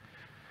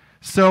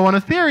 So on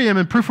Ethereum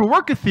and proof of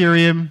work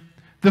Ethereum,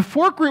 the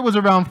fork rate was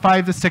around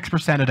 5 to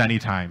 6% at any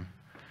time.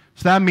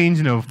 So that means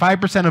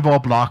 5% of all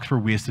blocks were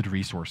wasted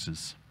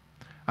resources.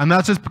 And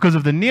that's just because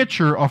of the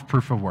nature of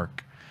proof of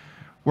work.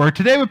 Where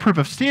today with proof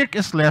of stake,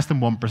 it's less than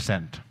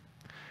 1%.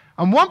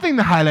 And one thing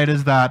to highlight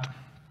is that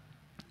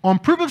on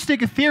proof of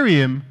stake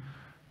Ethereum,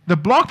 the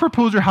block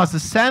proposer has to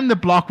send the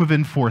block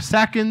within 4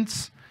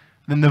 seconds.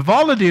 Then the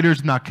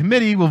validators in that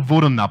committee will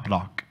vote on that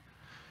block.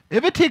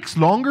 If it takes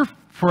longer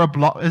for a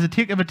block,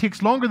 if it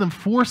takes longer than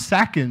 4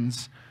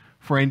 seconds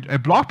for a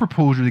block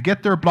proposer to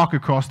get their block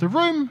across the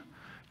room,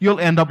 you'll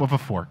end up with a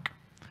fork.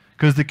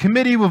 Because the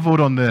committee will vote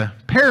on the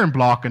parent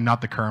block and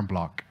not the current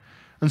block.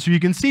 And so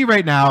you can see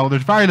right now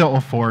there's very little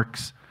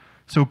forks.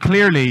 So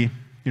clearly,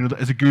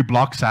 there's a good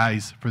block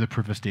size for the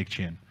proof of stake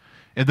chain.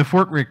 If the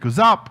fork rate goes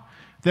up,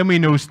 then we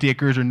know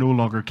stakers are no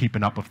longer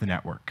keeping up with the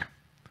network.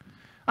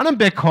 And in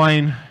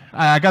Bitcoin,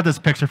 I got this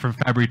picture from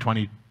February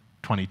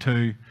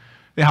 2022.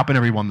 They happen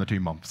every 1 to 2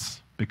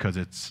 months because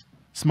it's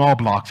small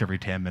blocks every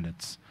 10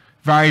 minutes.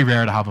 Very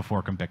rare to have a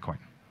fork in Bitcoin.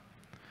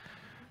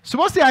 So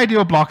what's the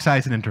ideal block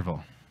size and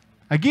interval?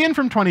 Again,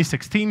 from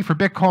 2016 for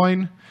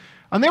Bitcoin.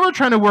 And they were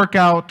trying to work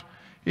out,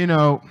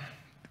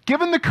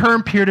 given the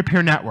current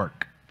peer-to-peer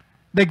network,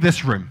 like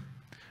this room,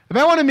 if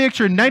I want to make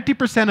sure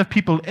 90% of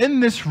people in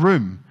this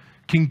room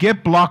can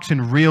get blocks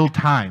in real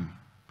time,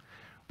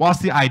 what's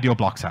the ideal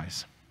block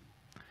size?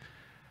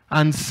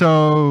 And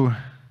so,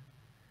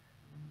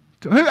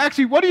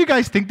 actually, what do you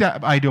guys think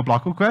that ideal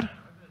block will quit?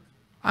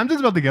 I'm just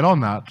about to get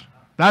on that.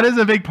 That is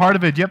a big part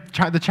of it.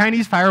 Yep, the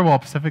Chinese firewall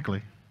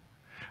specifically.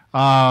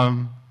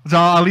 So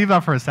I'll leave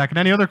that for a second.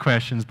 Any other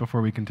questions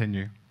before we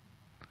continue?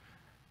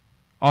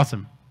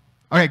 Awesome.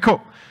 Okay,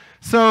 cool.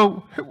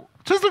 So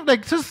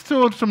just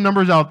throw some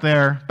numbers out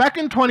there. Back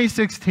in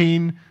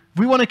 2016, if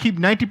we want to keep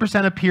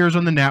 90% of peers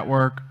on the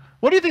network,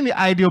 what do you think the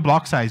ideal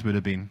block size would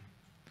have been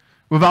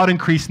without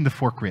increasing the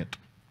fork rate?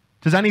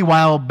 Does any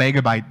wild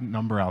megabyte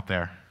number out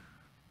there?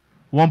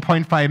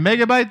 1.5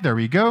 megabyte, there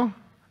we go.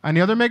 Any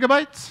other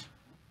megabytes?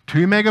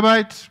 2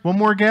 megabytes, one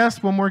more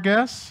guess, one more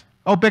guess.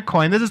 Oh,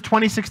 Bitcoin, this is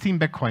 2016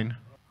 Bitcoin.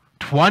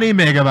 20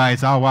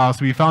 megabytes, oh wow,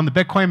 so we found the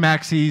Bitcoin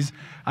maxis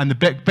and the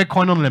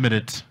Bitcoin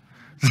Unlimited,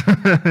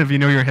 if you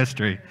know your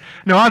history.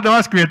 No,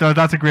 that's great though,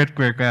 that's a great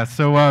guess.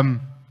 So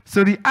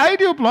the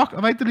ideal block,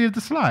 have I deleted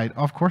the slide?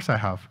 Of course I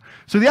have.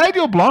 So the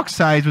ideal block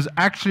size was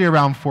actually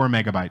around 4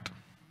 megabyte,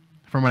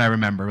 from what I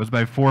remember. It was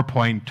about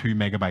 4.2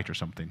 megabyte or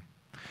something.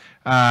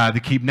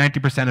 To keep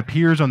 90% of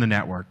peers on the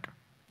network.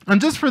 And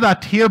just for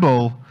that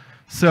table,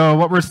 So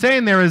what we're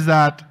saying there is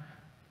that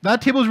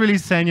that table is really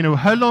saying,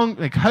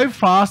 how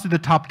fast do the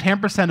top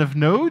 10% of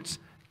nodes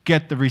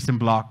get the recent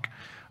block?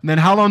 And then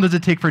how long does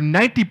it take for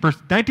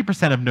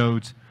 90% of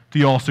nodes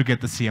to also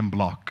get the same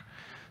block?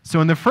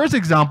 So in the first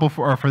example,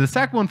 for the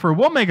second one, for a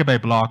 1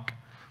 megabyte block,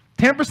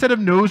 10% of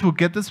nodes will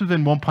get this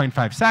within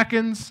 1.5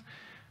 seconds.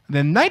 And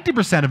then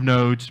 90% of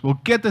nodes will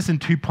get this in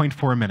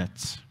 2.4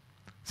 minutes.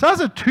 So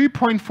that's a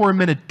 2.4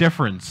 minute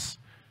difference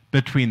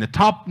between the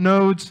top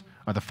nodes,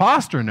 or the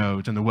faster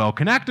nodes, and the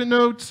well-connected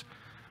nodes,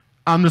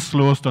 and the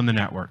slowest on the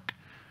network.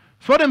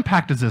 So what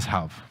impact does this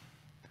have?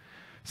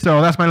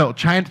 So that's my little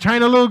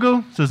China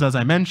logo. So as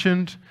I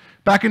mentioned,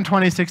 back in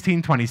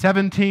 2016,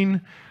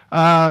 2017,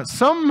 there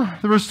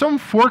were some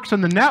forks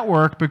on the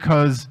network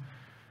because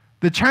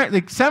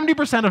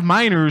 70% of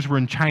miners were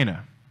in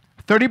China.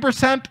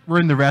 30% were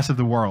in the rest of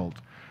the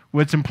world,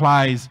 which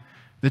implies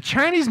the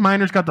Chinese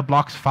miners got the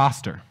blocks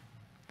faster.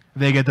 If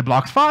they get the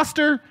blocks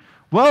faster,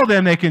 well,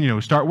 then they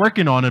can start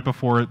working on it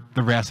before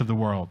the rest of the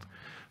world.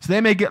 So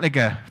they may get like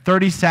a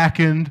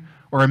 30-second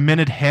or a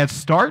minute head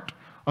start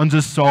on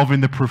just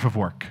solving the proof of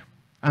work.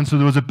 And so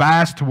there was a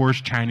bias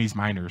towards Chinese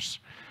miners.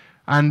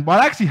 And what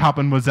actually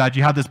happened was that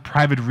you had this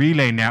private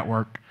relay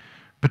network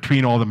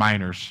between all the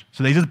miners.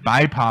 So they just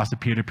bypassed the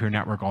peer-to-peer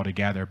network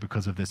altogether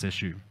because of this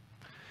issue.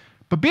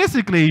 But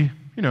basically,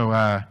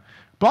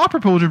 block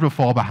proposers will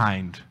fall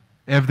behind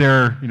if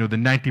they're the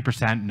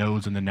 90%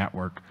 nodes in the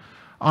network.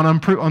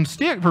 And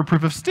for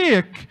proof of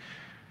stake,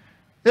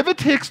 if it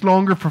takes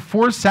longer for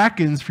 4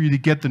 seconds for you to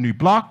get the new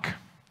block,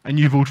 and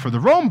you vote for the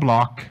wrong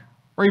block,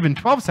 or even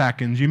 12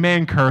 seconds, you may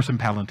incur some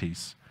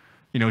penalties.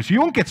 So you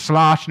won't get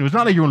slashed. It's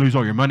not like you're going to lose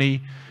all your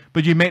money,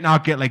 but you might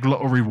not get like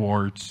little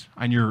rewards,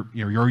 and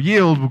your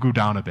yield will go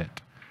down a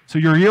bit. So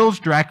your yield's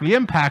directly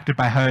impacted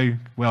by how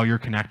well you're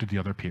connected to the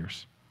other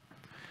peers.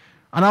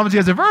 And obviously,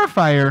 as a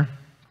verifier,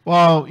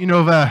 well,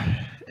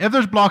 if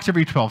there's blocks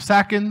every 12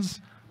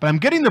 seconds, but I'm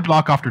getting the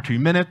block after 2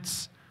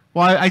 minutes,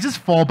 well, I just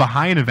fall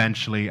behind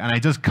eventually, and I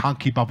just can't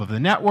keep up with the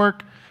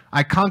network.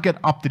 I can't get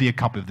up-to-date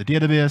copy of the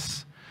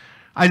database.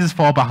 I just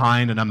fall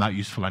behind, and I'm not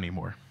useful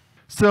anymore.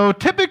 So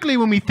typically,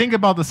 when we think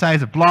about the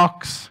size of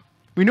blocks,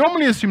 we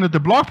normally assume that the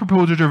block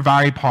proposers are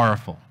very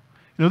powerful.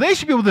 They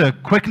should be able to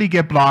quickly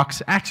get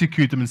blocks,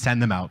 execute them, and send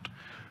them out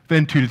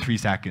within 2 to 3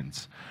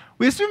 seconds.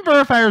 We assume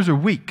verifiers are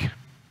weak.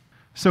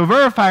 So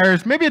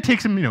verifiers, maybe it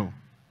takes them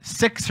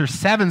 6 or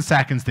 7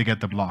 seconds to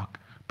get the block.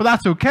 But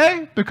that's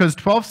okay, because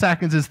 12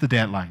 seconds is the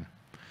deadline.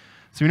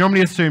 So we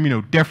normally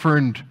assume,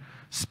 different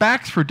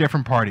specs for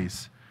different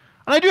parties.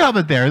 And I do have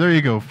it there. There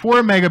you go.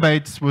 4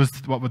 megabytes was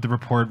what the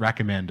report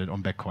recommended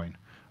on Bitcoin.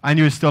 And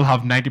you would still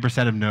have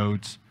 90% of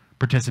nodes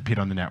participate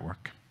on the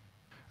network.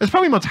 It's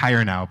probably much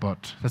higher now,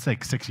 but that's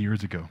like 6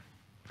 years ago.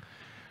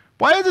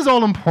 Why is this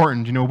all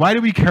important? Why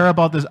do we care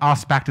about this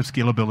aspect of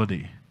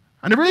scalability?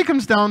 And it really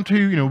comes down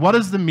to, what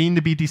does it mean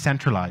to be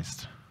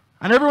decentralized?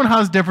 And everyone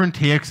has different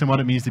takes on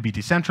what it means to be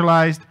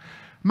decentralized.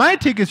 My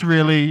take is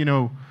really,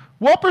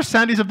 what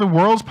percentage of the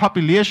world's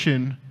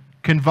population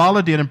can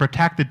validate and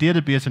protect the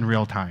database in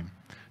real time?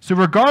 So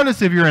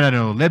regardless if you're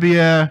in,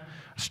 Libya,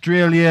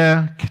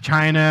 Australia,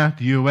 China,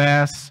 the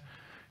US,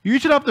 you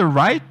should have the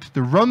right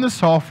to run the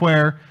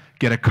software,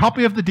 get a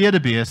copy of the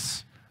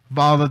database,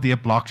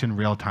 validate blocks in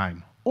real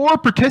time, or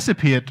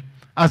participate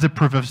as a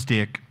proof of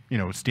stake,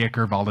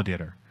 staker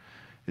validator.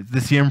 It's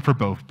the same for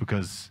both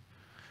because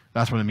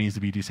that's what it means to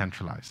be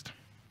decentralized.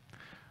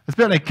 It's a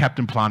bit like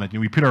Captain Planet.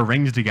 We put our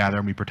rings together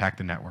and we protect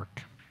the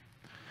network.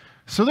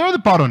 So there are the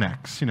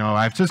bottlenecks.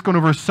 I've just gone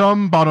over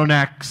some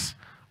bottlenecks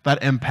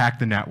that impact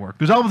the network.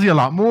 There's obviously a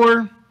lot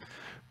more,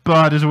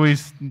 but there's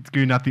always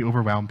good not to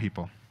overwhelm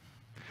people.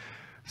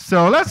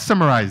 So let's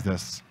summarize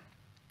this.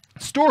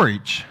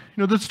 Storage.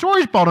 The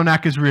storage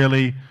bottleneck is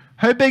really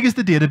how big is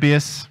the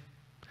database,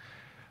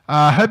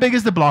 how big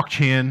is the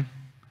blockchain,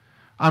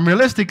 and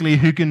realistically,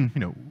 who can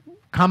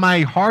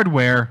my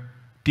hardware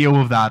deal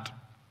with that,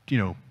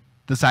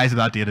 the size of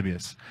that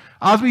database?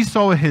 As we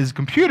saw with his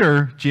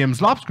computer,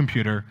 James Lopp's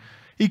computer,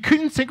 he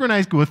couldn't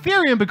synchronize Go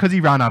Ethereum because he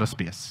ran out of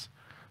space.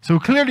 So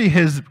clearly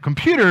his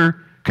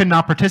computer could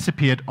not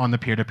participate on the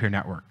peer-to-peer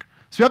network.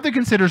 So we have to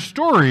consider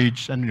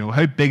storage and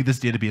how big this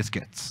database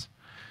gets.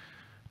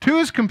 2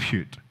 is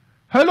compute.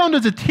 How long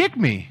does it take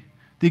me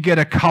to get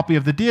a copy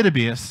of the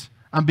database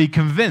and be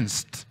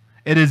convinced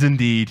it is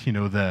indeed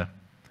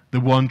the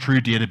one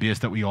true database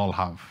that we all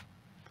have?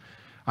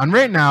 And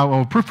right now,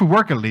 well, proof of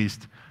work at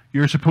least,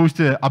 you're supposed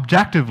to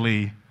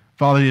objectively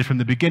validate from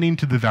the beginning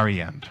to the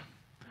very end.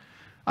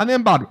 And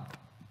then bandwidth.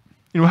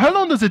 How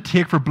long does it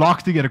take for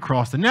blocks to get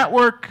across the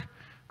network?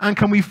 And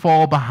can we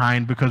fall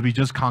behind because we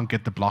just can't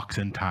get the blocks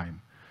in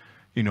time?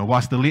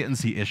 What's the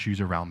latency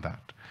issues around that?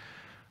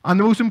 And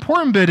the most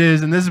important bit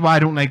is, and this is why I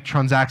don't like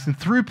transaction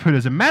throughput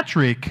as a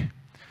metric,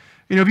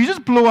 if you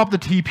just blow up the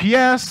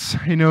TPS,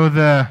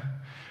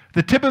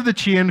 the tip of the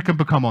chain can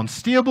become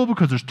unstable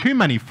because there's too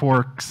many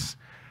forks,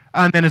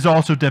 and then it's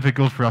also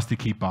difficult for us to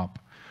keep up.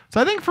 So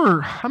I think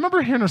I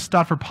remember hearing a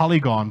stat for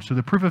Polygon, so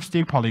the proof of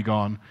stake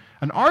Polygon,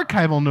 an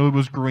archival node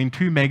was growing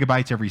 2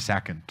 megabytes every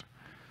second.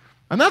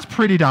 And that's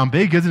pretty damn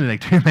big, isn't it?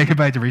 Like 2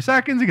 megabytes every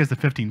second, it gets to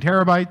 15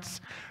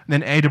 terabytes.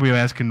 And then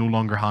AWS can no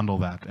longer handle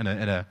that in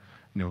a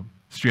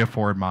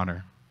straightforward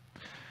manner.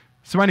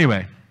 So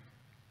anyway,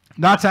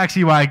 that's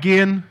actually why,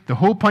 again, the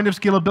whole point of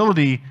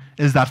scalability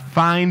is that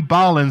fine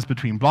balance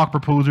between block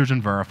proposers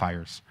and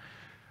verifiers,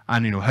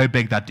 and how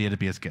big that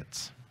database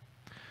gets.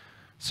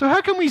 So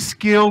how can we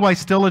scale while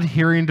still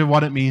adhering to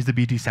what it means to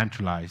be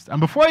decentralized? And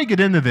before I get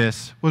into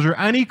this, was there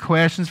any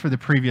questions for the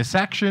previous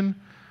section?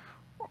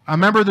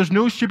 Remember, there's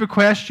no stupid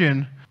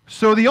question.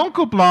 So the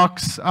Uncle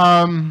blocks,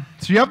 so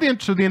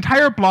the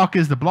entire block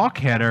is the block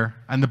header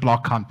and the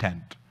block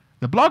content.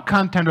 The block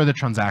content are the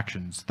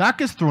transactions. That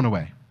gets thrown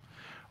away.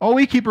 All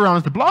we keep around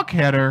is the block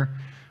header,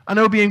 and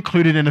it'll be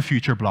included in a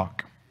future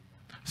block.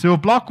 So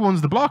if block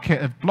 1's the block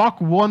if block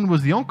 1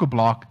 was the Uncle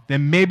block,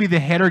 then maybe the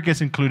header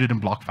gets included in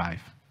block 5.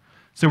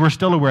 So we're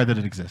still aware that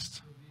it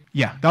exists.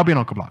 Yeah, that'll be an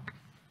Uncle block.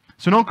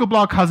 So an Uncle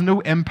block has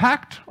no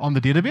impact on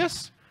the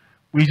database.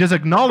 We just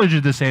acknowledge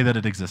it to say that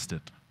it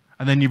existed.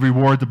 And then you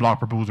reward the block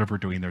proposer for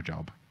doing their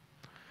job.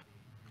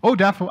 Oh,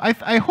 definitely.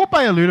 I hope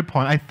I alluded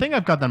upon, I think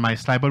I've got that on my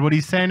slide, but what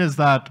he's saying is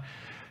that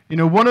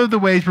one of the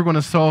ways we're going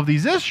to solve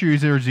these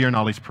issues are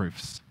zero-knowledge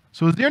proofs.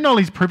 So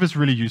zero-knowledge proof is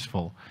really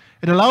useful.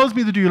 It allows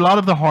me to do a lot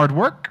of the hard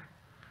work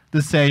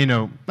to say,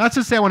 let's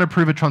just say I want to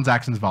prove a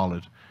transaction is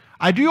valid.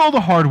 I do all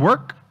the hard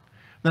work,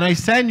 then I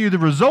send you the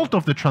result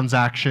of the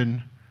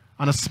transaction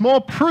and a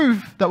small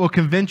proof that will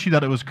convince you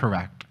that it was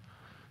correct.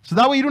 So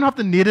that way you don't have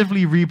to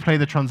natively replay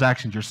the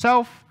transactions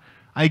yourself.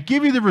 I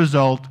give you the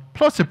result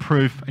plus a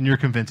proof and you're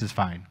convinced it's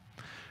fine.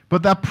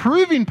 But that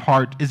proving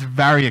part is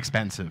very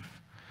expensive.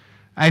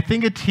 I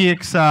think it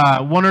takes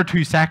 1 or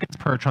 2 seconds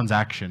per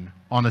transaction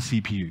on a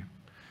CPU.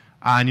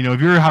 And if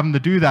you're having to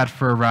do that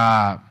for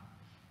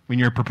when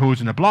you're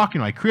proposing a block,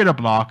 I create a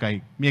block,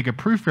 I make a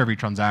proof for every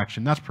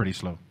transaction, that's pretty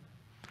slow.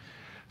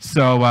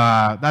 So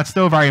that's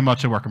still very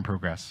much a work in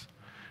progress.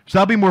 So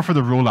that'll be more for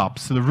the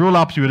roll-ups. So the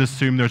roll-ups, you would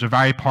assume there's a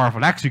very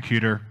powerful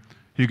executor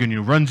who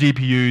can run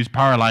GPUs,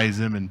 parallelize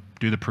them, and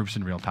do the proofs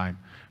in real time.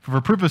 For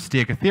proof of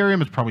stake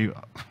Ethereum, it's probably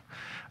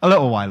a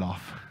little while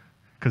off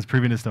because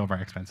proving is still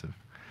very expensive.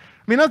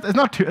 I mean, it's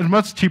not it's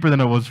much cheaper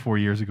than it was 4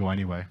 years ago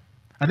anyway.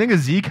 I think a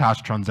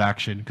Zcash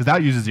transaction, because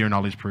that uses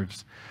zero-knowledge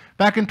proofs,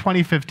 back in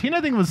 2015,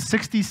 I think it was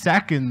 60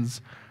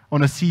 seconds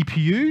on a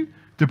CPU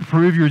to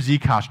prove your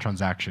Zcash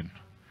transaction.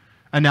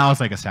 And now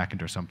it's like a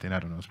second or something. I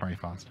don't know. It's pretty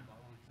fast.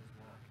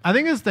 I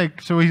think it's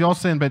like, so he's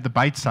also saying about the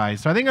byte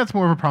size. So I think that's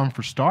more of a problem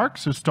for Stark.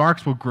 So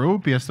Starks will grow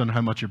based on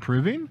how much you're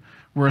proving,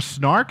 whereas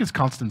Snark is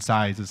constant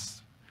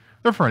size.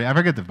 They're fairly, I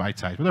forget the byte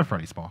size, but they're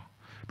fairly small.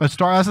 But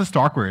that's a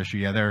Starkware issue.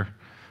 Yeah,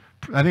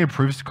 I think it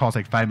proves costs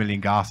like 5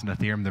 million gas in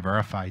Ethereum to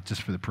verify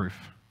just for the proof,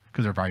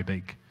 because they're very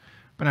big.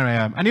 But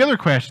anyway, any other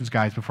questions,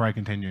 guys, before I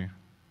continue?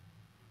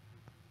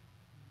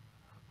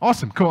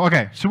 Awesome, cool.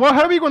 Okay, so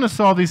how are we going to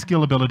solve these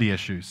scalability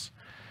issues?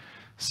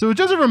 So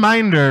just a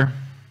reminder,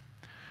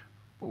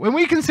 when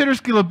we consider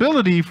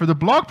scalability for the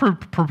block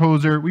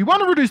proposer, we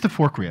want to reduce the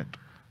fork rate.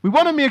 We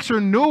want to make sure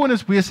no one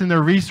is wasting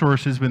their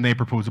resources when they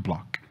propose a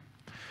block.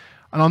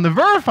 And on the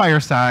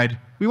verifier side,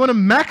 we want to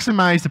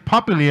maximize the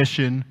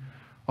population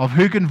of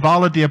who can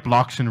validate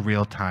blocks in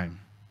real time.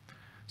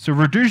 So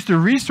reduce the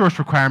resource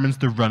requirements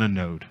to run a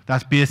node.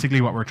 That's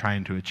basically what we're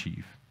trying to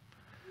achieve.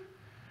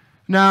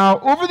 Now,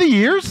 over the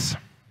years,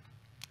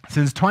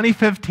 since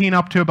 2015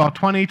 up to about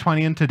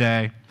 2020 and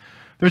today,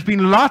 there's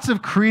been lots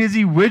of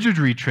crazy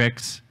wizardry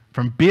tricks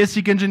from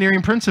basic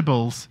engineering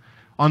principles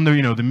on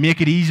the, to make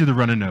it easier to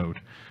run a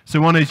node. So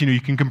one is, you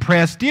can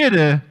compress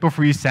data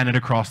before you send it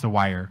across the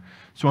wire.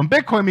 So on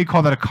Bitcoin, we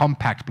call that a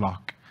compact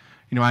block.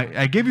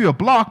 I give you a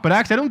block, but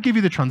actually I don't give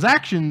you the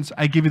transactions.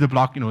 I give you the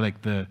block,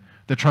 like the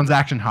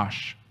transaction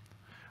hash.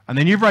 And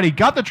then you've already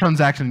got the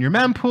transaction in your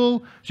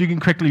mempool, so you can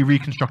quickly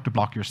reconstruct the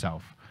block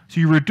yourself.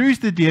 So you reduce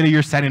the data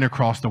you're sending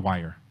across the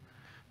wire.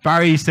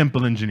 Very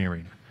simple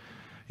engineering.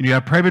 You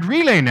have private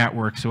relay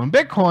networks. So in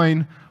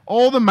Bitcoin,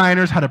 all the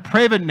miners had a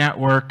private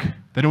network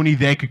that only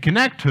they could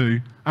connect to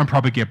and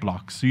propagate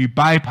blocks. So you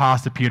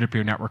bypass the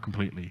peer-to-peer network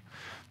completely.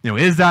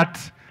 Is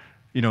that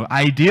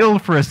ideal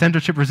for a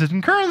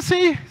censorship-resistant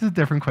currency? It's a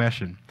different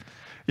question.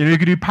 You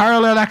could do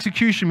parallel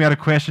execution. We had a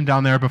question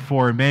down there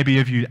before. Maybe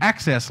if you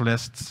access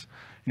lists,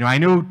 I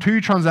know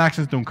 2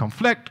 transactions don't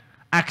conflict.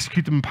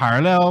 Execute them in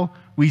parallel.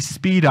 We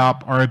speed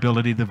up our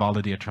ability to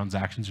validate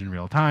transactions in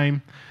real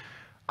time.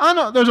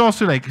 And there's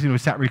also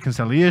set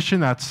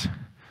reconciliation. That's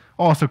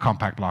also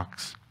compact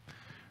blocks.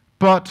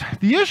 But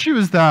the issue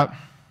is that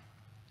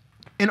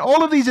in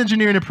all of these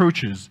engineering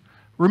approaches,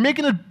 we're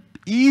making it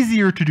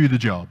easier to do the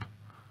job.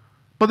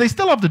 But they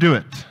still have to do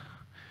it.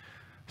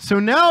 So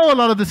now a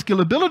lot of the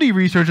scalability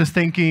research is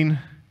thinking,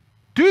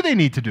 do they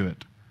need to do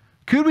it?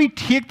 Could we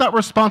take that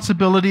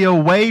responsibility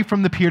away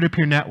from the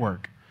peer-to-peer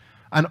network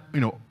and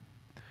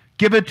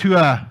give it to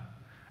an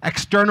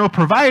external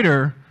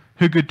provider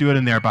who could do it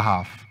in their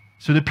behalf?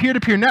 So the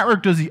peer-to-peer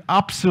network does the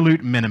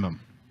absolute minimum.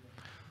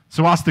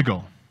 So what's the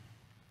goal?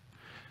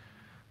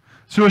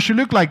 So it should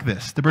look like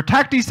this. To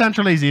protect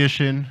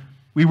decentralization,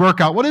 We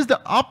work out what is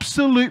the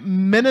absolute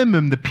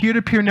minimum the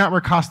peer-to-peer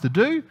network has to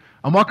do,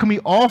 and what can we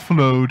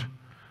offload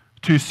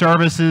to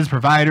services,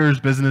 providers,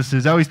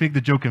 businesses. I always make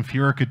the joke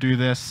Infura could do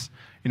this.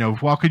 You know,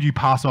 what could you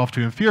pass off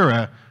to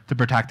Infura to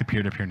protect the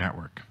peer-to-peer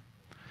network?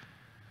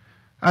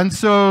 And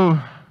so,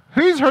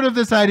 who's heard of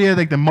this idea,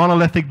 like the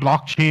monolithic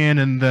blockchain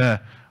and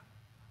the,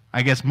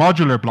 I guess,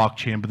 modular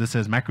blockchain, but this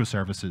says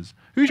microservices?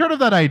 Who's heard of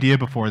that idea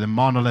before, the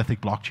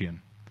monolithic blockchain?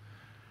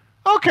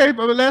 Okay,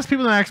 but less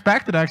people than I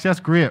expected, actually. That's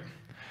great.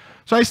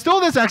 So I stole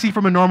this actually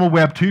from a normal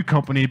Web 2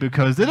 company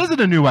because it isn't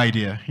a new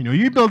idea. You know,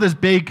 you build this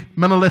big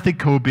monolithic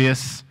code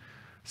base.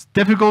 It's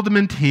difficult to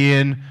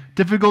maintain,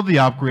 difficult to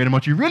upgrade, and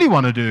what you really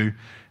want to do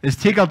is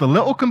take out the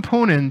little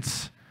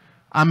components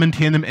and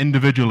maintain them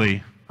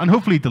individually, and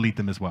hopefully delete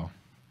them as well.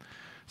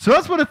 So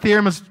that's what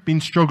Ethereum has been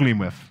struggling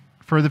with.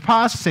 For the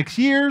past 6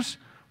 years,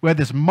 we had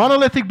this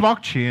monolithic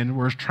blockchain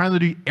where it's trying to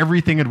do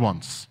everything at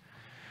once.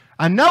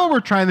 And now what we're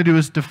trying to do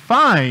is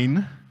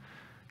define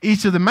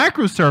each of the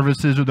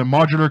microservices or the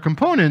modular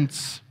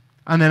components,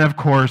 and then, of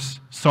course,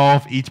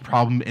 solve each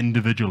problem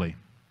individually.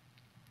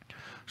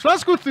 So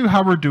let's go through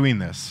how we're doing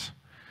this.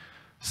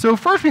 So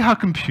first we have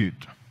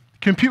compute.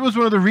 Compute was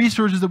one of the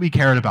resources that we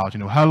cared about. You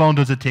know, how long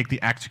does it take to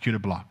execute a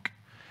block?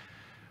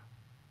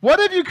 What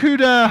if you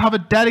could have a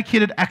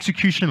dedicated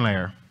execution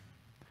layer?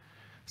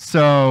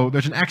 So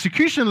there's an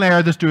execution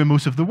layer that's doing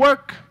most of the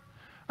work,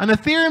 and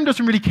Ethereum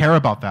doesn't really care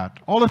about that.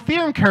 All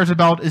Ethereum cares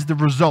about is the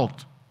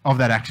result of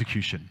that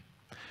execution.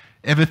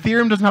 If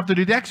Ethereum doesn't have to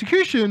do the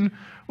execution,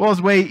 well,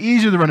 it's way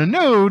easier to run a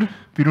node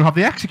if you don't have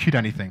to execute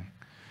anything.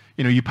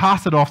 You know, you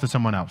pass it off to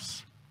someone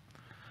else.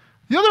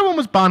 The other one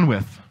was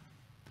bandwidth.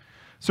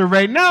 So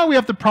right now, we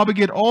have to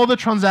propagate all the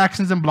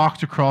transactions and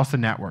blocks across the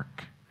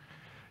network.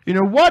 You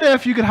know, what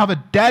if you could have a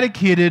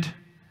dedicated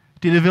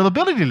data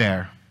availability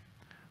layer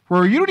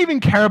where you don't even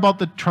care about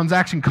the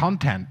transaction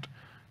content?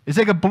 It's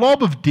like a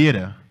blob of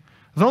data.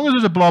 As long as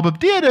there's a blob of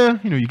data,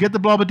 you know, you get the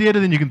blob of data,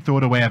 then you can throw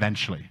it away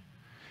eventually.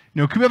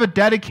 You know, could we have a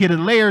dedicated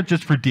layer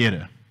just for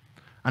data?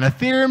 And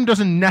Ethereum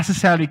doesn't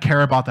necessarily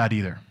care about that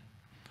either.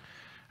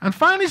 And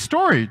finally,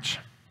 storage.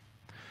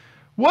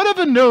 What if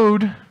a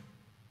node,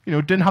 you know,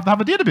 didn't have to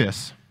have a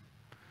database?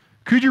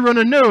 Could you run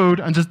a node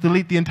and just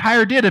delete the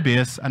entire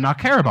database and not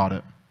care about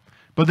it?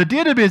 But the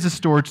database is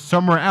stored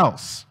somewhere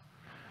else.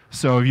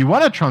 So if you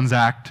want to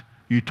transact,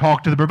 you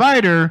talk to the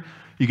provider,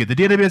 you get the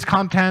database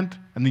content,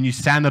 and then you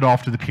send it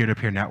off to the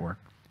peer-to-peer network.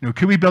 You know,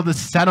 could we build a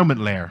settlement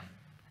layer,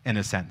 in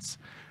a sense,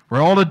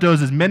 where all it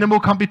does is minimal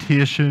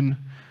computation,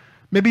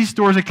 maybe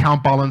stores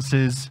account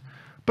balances,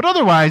 but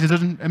otherwise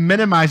it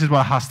minimizes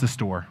what it has to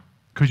store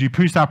because you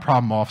push that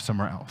problem off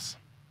somewhere else.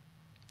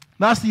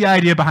 That's the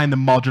idea behind the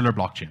modular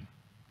blockchain.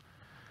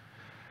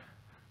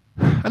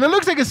 And it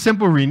looks like a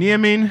simple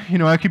renaming. You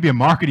know, I could be a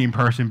marketing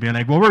person being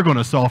like, well, we're going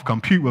to solve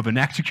compute with an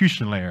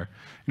execution layer.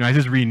 You know, I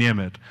just rename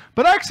it.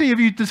 But actually, if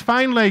you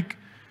define, like,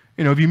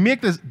 you know, if you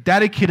make this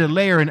dedicated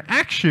layer in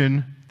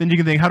action, then you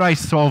can think, how do I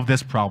solve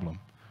this problem?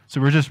 So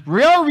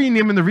we are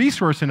renaming the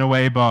resource in a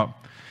way, but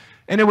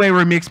in a way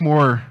where it makes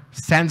more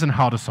sense on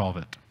how to solve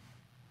it.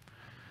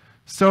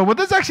 So what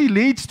this actually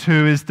leads to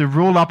is the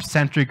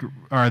roll-up-centric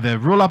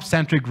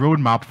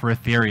roadmap for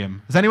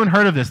Ethereum. Has anyone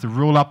heard of this, the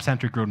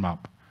roll-up-centric roadmap?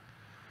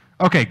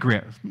 Okay,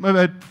 great.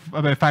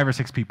 About 5 or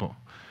 6 people.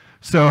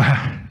 So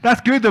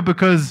that's good, though,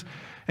 because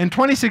in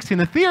 2016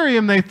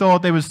 Ethereum, they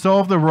thought they would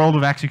solve the world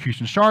of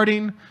execution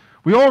sharding.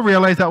 We all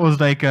realized that was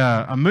like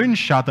a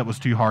moonshot that was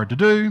too hard to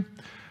do.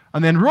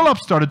 And then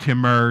roll-ups started to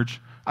emerge,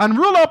 and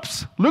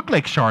roll-ups look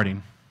like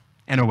sharding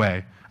in a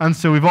way. And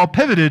so we've all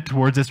pivoted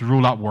towards this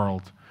roll-up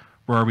world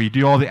where we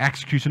do all the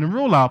execution and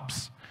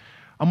roll-ups.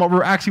 And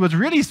what's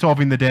really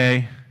solving the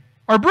day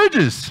are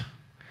bridges.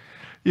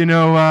 You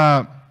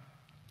know,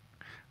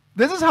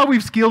 this is how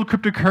we've scaled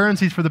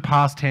cryptocurrencies for the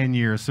past 10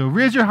 years. So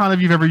raise your hand if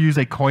you've ever used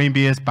like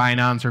Coinbase,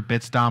 Binance, or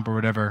Bitstamp, or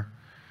whatever.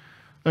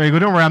 There you go.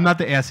 Don't worry, I'm not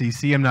the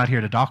SEC. I'm not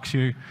here to dox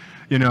you.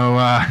 You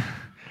know,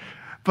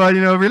 but,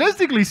 you know,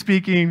 realistically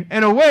speaking,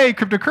 in a way,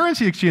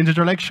 cryptocurrency exchanges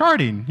are like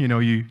sharding. You know,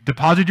 you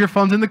deposit your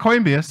funds in the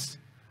Coinbase,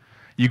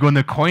 you go in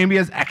the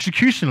Coinbase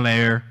execution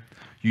layer,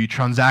 you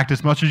transact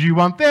as much as you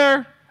want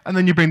there, and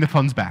then you bring the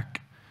funds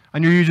back.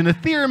 And you're using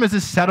Ethereum as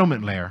a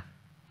settlement layer,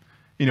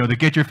 you know, to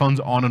get your funds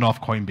on and off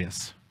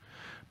Coinbase.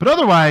 But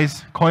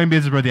otherwise, Coinbase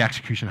is where the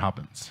execution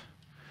happens.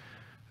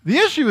 The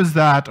issue is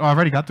that, oh, I've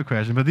already got the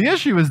question, but the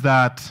issue is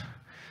that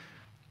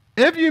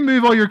if you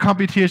move all your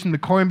computation to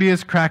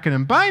Coinbase, Kraken,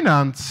 and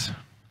Binance,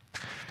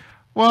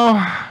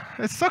 well,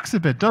 it sucks a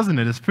bit, doesn't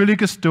it? It's fully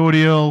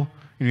custodial.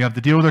 You have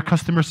to deal with their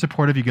customer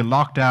support if you get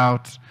locked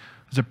out.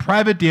 There's a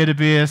private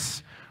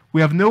database.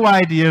 We have no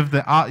idea of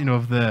the,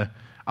 of the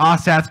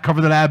assets cover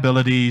the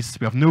liabilities.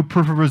 We have no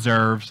proof of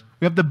reserves.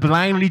 We have to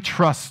blindly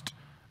trust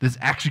this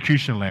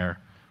execution layer.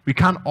 We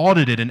can't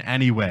audit it in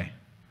any way.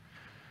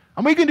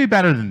 And we can do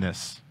better than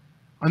this.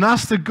 And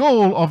that's the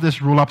goal of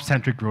this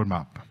roll-up-centric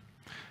roadmap.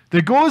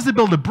 The goal is to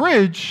build a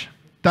bridge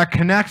that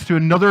connects to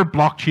another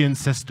blockchain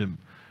system,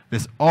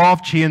 this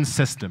off-chain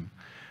system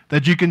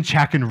that you can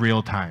check in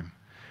real time.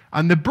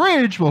 And the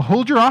bridge will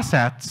hold your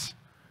assets,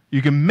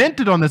 You can mint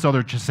it on this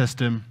other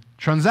system,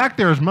 transact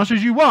there as much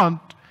as you want,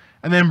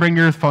 and then bring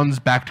your funds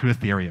back to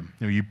Ethereum.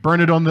 You burn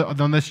it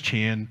on this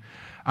chain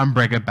and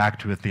bring it back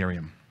to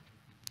Ethereum.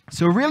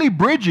 So really,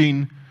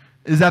 bridging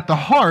is at the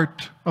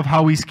heart of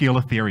how we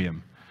scale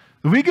Ethereum.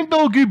 If we can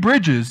build good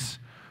bridges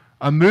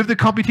and move the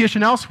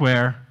computation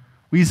elsewhere,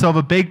 we solve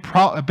a big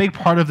part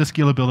of the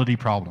scalability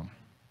problem.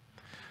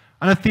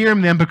 And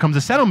Ethereum then becomes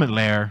a settlement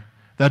layer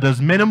that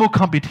does minimal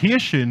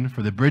computation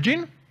for the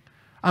bridging,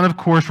 and of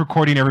course,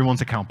 recording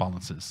everyone's account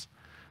balances.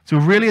 So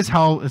really, it's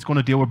how it's going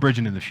to deal with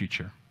bridging in the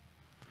future.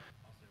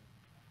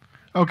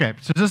 Okay,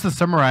 so just to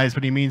summarize,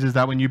 what he means is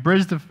that when you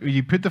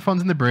put the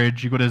funds in the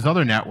bridge, you go to this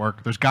other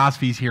network. There's gas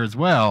fees here as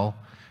well,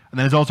 and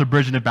then there's also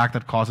bridging it back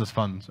that causes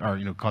funds, or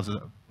causes.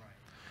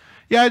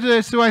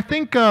 Yeah, so I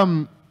think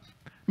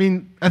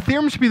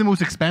Ethereum should be the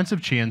most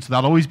expensive chain, so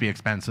that'll always be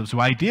expensive.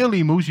 So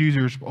ideally, most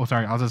users,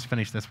 I'll just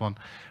finish this one.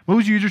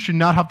 Most users should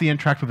not have to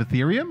interact with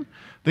Ethereum.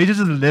 They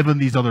just live in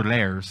these other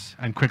layers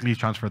and quickly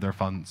transfer their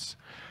funds.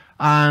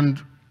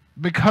 And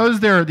because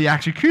they're the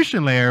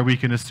execution layer, we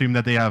can assume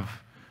that they have,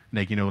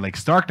 like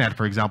Starknet,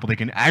 for example, they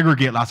can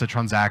aggregate lots of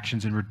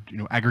transactions and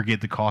aggregate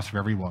the cost for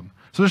everyone.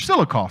 So there's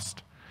still a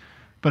cost,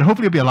 but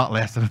hopefully it'll be a lot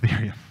less than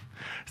Ethereum.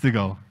 That's the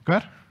goal. Go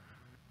ahead.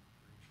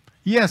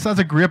 Yes, that's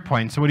a great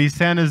point. So what he's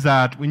saying is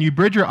that when you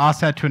bridge your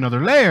asset to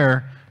another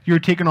layer, you're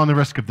taking on the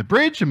risk of the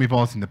bridge, and we've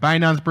all seen the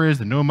Binance bridge,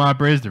 the Nomad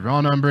bridge, the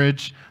Ronin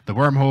bridge, the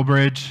Wormhole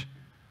bridge,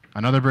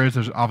 another bridge,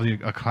 there's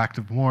obviously a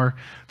collective more.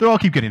 They all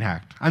keep getting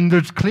hacked. And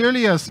there's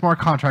clearly a smart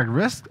contract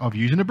risk of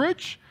using a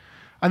bridge.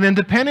 And then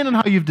depending on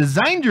how you've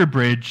designed your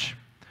bridge,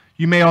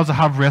 you may also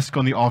have risk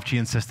on the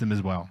off-chain system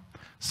as well.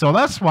 So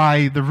that's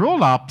why the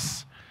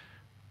rollups,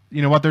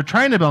 what they're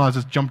trying to build, I'll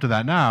just jump to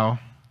that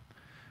now.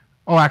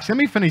 Oh, actually,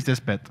 let me finish this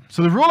bit.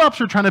 So the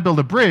rollups are trying to build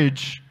a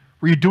bridge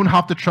where you don't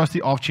have to trust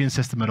the off-chain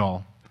system at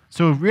all.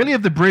 So really,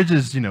 if the bridge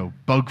is,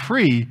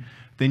 bug-free,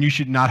 then you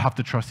should not have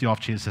to trust the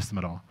off-chain system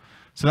at all.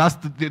 So that's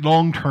the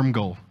long-term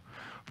goal.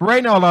 But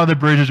right now, a lot of the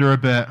bridges are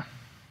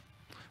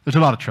there's a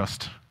lot of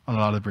trust on a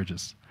lot of the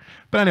bridges.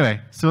 But anyway,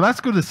 so let's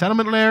go to the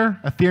settlement layer.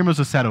 Ethereum is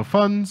a set of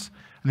funds.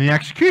 And the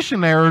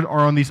execution layer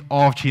are on these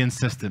off-chain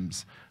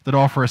systems that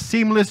offer a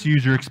seamless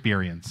user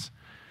experience.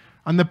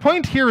 And the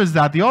point here is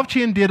that the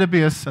off-chain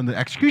database and the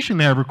execution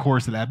layer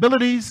records the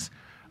liabilities,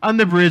 and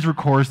the bridge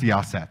records the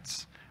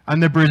assets.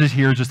 And the bridge is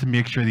here just to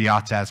make sure the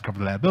assets cover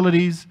the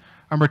liabilities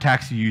and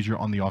protects the user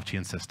on the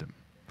off-chain system.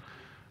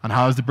 And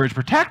how does the bridge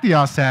protect the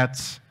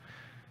assets?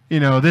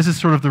 This is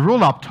sort of the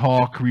rollup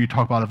talk where you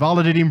talk about a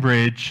validating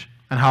bridge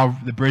and how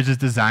the bridge is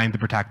designed to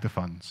protect the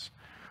funds.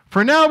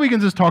 For now, we can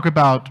just talk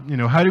about,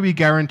 how do we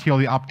guarantee all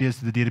the updates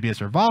to the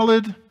database are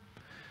valid?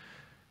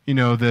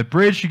 The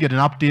bridge should get an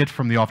update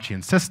from the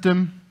off-chain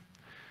system.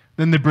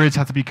 Then the bridge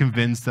has to be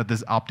convinced that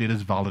this update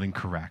is valid and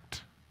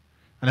correct.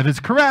 And if it's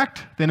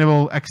correct, then it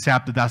will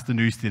accept that that's the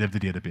new state of the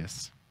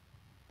database.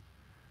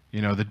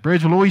 The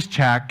bridge will always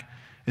check,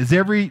 is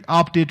every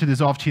update to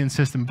this off-chain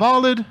system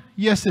valid?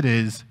 Yes, it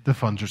is. The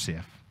funds are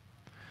safe.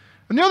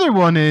 And the other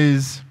one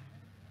is,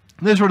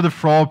 this is sort of the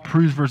fraud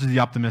proofs versus the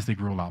optimistic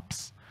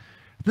rollups.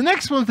 The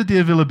next one's the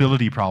data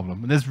availability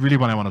problem, and this is really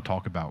what I want to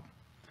talk about.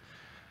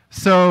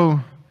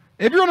 So,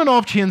 if you're on an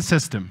off-chain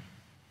system,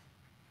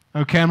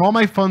 okay, and all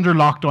my funds are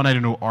locked on,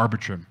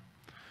 Arbitrum,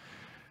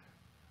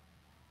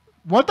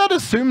 what that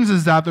assumes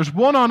is that there's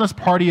one honest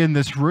party in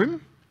this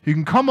room who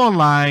can come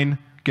online,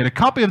 get a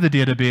copy of the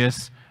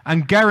database,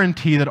 and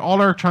guarantee that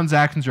all our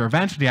transactions are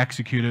eventually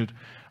executed,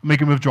 and we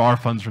can withdraw our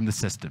funds from the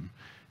system,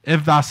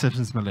 if that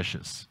system is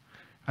malicious.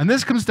 And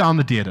this comes down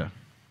to data.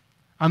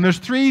 And there's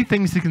three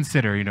things to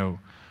consider,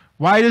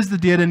 Why does the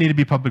data need to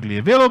be publicly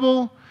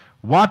available?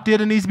 What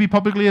data needs to be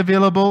publicly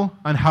available?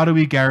 And how do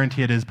we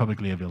guarantee it is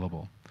publicly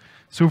available?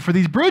 So for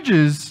these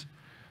bridges,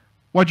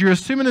 what you're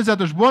assuming is that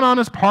there's one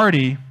honest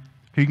party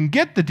who can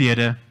get the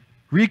data,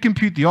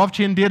 recompute the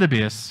off-chain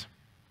database,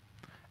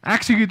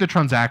 execute the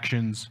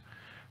transactions,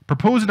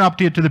 propose an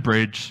update to the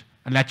bridge,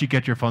 and let you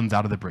get your funds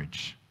out of the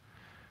bridge.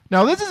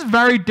 Now, this is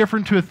very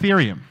different to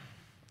Ethereum.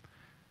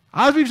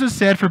 As we've just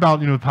said for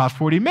about the past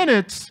 40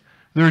 minutes,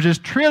 there's this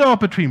trade-off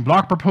between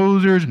block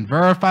proposers and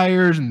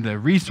verifiers and the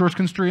resource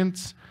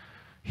constraints.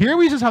 Here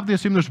we just have to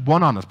assume there's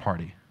one honest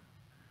party.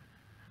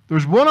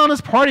 There's one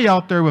honest party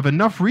out there with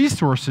enough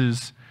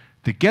resources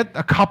to get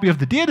a copy of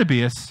the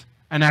database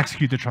and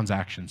execute the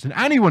transactions. And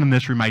anyone in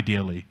this room,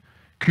 ideally,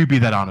 could be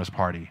that honest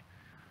party.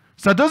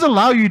 So that does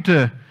allow you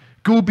to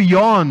go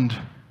beyond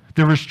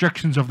the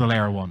restrictions of the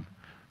layer one.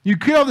 You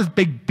could have this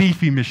big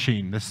beefy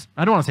machine,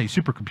 I don't want to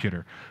say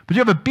supercomputer, but you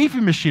have a beefy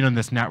machine on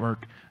this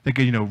network that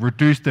can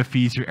reduce the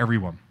fees for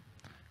everyone.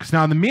 Because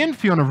now the main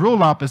fee on a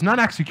rollup is not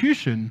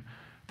execution,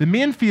 the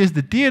main fee is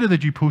the data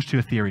that you post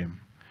to Ethereum.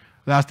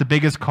 That's the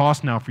biggest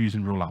cost now for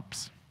using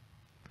rollups.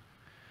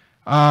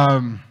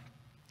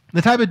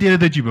 The type of data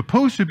that you would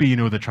post would be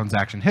the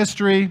transaction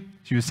history,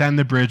 so you would send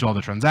the bridge all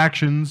the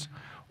transactions,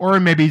 or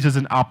maybe just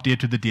an update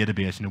to the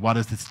database, what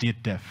is the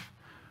state diff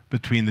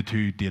between the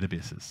two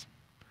databases.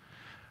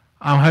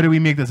 How do we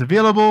make this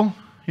available?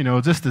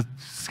 Just to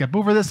skip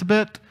over this a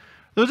bit,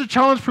 There was a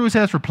challenge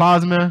process for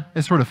Plasma.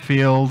 It sort of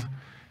failed.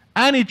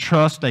 Any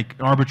trust like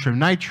Arbitrum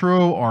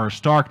Nitro or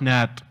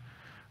Starknet,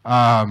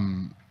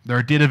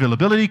 their data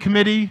availability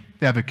committee,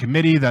 they have a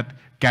committee that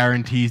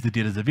guarantees the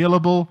data is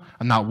available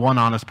and not one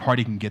honest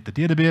party can get the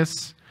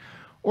database.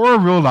 Or a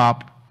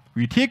rollup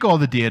where you take all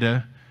the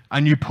data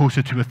and you post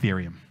it to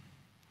Ethereum.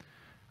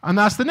 And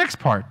that's the next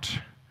part.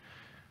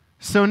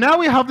 So now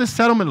we have the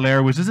settlement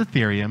layer, which is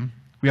Ethereum.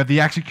 We have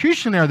the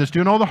execution layer that's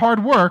doing all the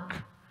hard work.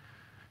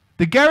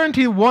 The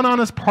guarantee that one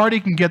honest party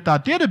can get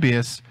that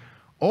database,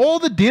 all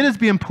the data is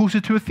being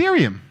posted to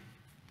Ethereum.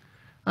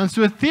 And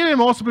so Ethereum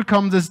also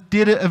becomes this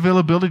data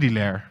availability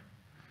layer.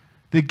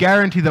 The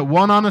guarantee that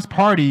one honest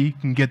party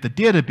can get the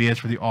database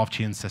for the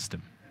off-chain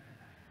system.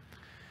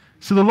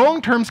 So the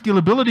long-term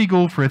scalability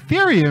goal for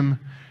Ethereum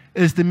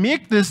is to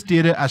make this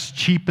data as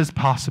cheap as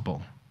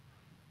possible.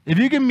 If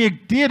you can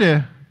make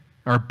data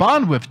or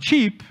bandwidth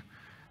cheap,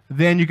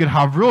 then you can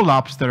have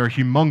rollups that are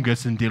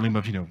humongous in dealing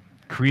with,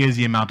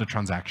 crazy amount of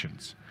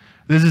transactions.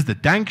 This is the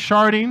dank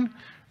sharding.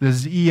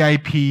 This is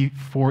EIP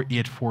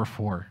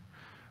 4844.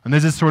 And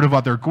this is sort of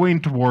what they're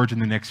going towards in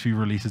the next few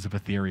releases of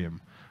Ethereum.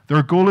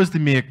 Their goal is to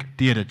make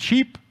data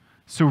cheap,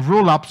 so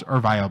rollups are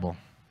viable.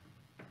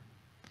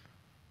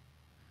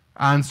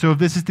 And so if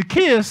this is the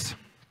case,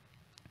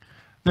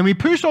 then we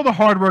push all the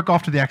hard work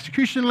off to the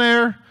execution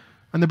layer,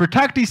 and to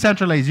protect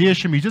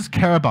decentralization, we just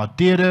care about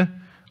data,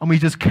 and we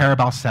just care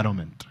about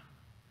settlement.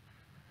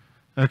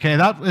 Okay,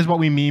 that is what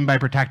we mean by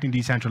protecting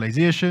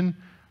decentralization.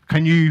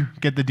 Can you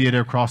get the data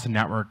across the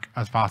network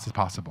as fast as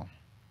possible?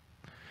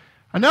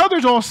 And now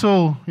there's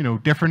also,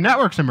 different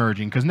networks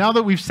emerging, because now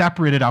that we've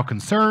separated our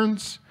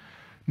concerns,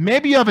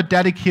 maybe you have a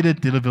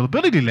dedicated data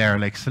availability layer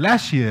like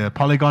Celestia,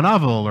 Polygon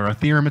Oval, or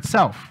Ethereum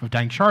itself with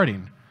dank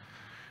sharding.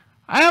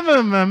 I have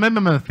a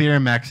minimum of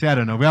Ethereum actually, I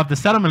don't know. We have the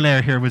settlement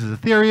layer here, which is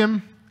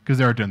Ethereum, because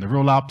they're doing the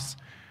rollups.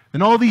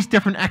 Then all these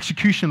different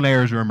execution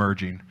layers are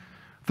emerging.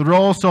 They're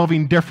all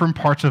solving different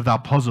parts of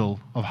that puzzle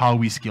of how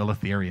we scale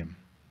Ethereum.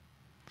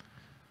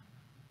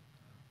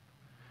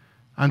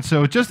 And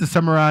so just to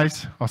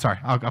summarize, oh, sorry,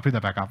 I'll put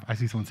that back up. I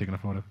see someone taking a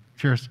photo.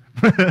 Cheers.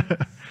 So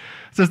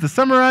just to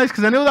summarize,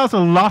 because I know that's a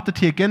lot to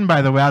take in,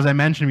 by the way. As I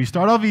mentioned, we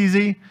start off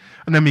easy,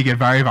 and then we get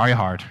very, very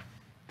hard.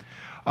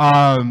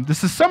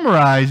 Just to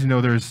summarize,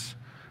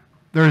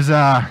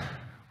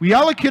 we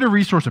allocate a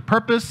resource of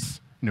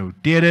purpose,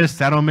 data,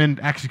 settlement,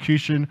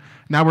 execution.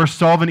 Now we're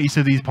solving each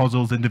of these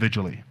puzzles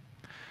individually.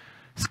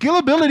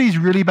 Scalability is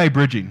really by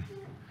bridging.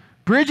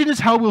 Bridging is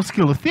how we'll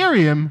scale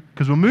Ethereum,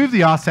 because we'll move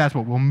the assets,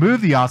 but we'll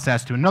move the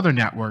assets to another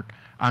network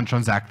and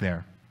transact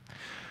there.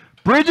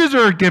 Bridges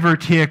are, give or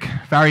take,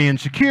 very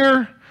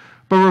insecure,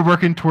 but we're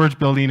working towards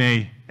building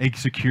a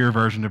secure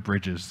version of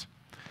bridges.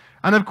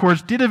 And of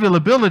course, data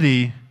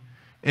availability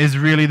is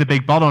really the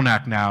big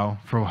bottleneck now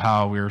for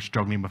how we're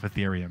struggling with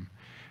Ethereum.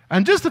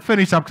 And just to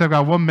finish up, because I've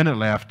got 1 minute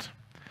left,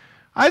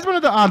 I just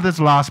wanted to add this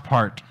last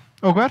part.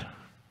 Oh, go ahead.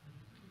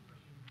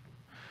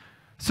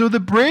 So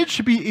the bridge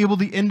should be able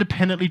to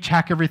independently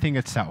check everything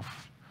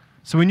itself.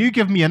 So when you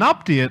give me an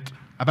update,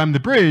 if I'm the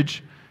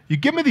bridge, you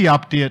give me the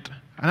update,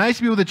 and I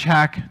should be able to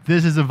check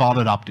this is a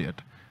valid update.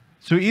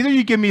 So either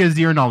you give me a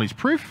zero knowledge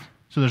proof,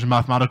 so there's a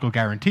mathematical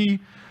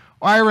guarantee,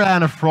 or I rely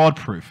on a fraud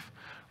proof,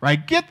 where I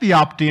get the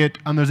update,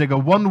 and there's like a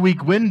 1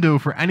 week window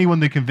for anyone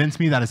to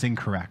convince me that it's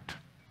incorrect.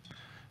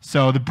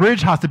 So the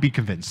bridge has to be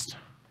convinced.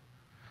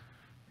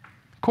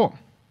 Cool.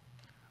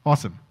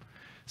 Awesome.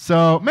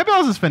 So maybe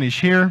I'll just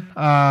finish here.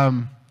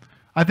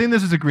 I think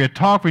this is a great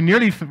talk.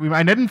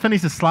 I didn't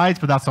finish the slides,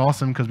 but that's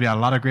awesome because we had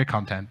a lot of great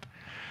content.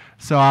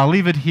 So I'll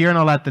leave it here and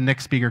I'll let the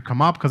next speaker come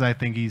up because I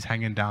think he's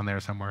hanging down there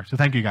somewhere. So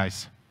thank you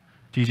guys.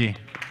 GG.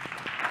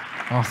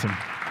 Awesome.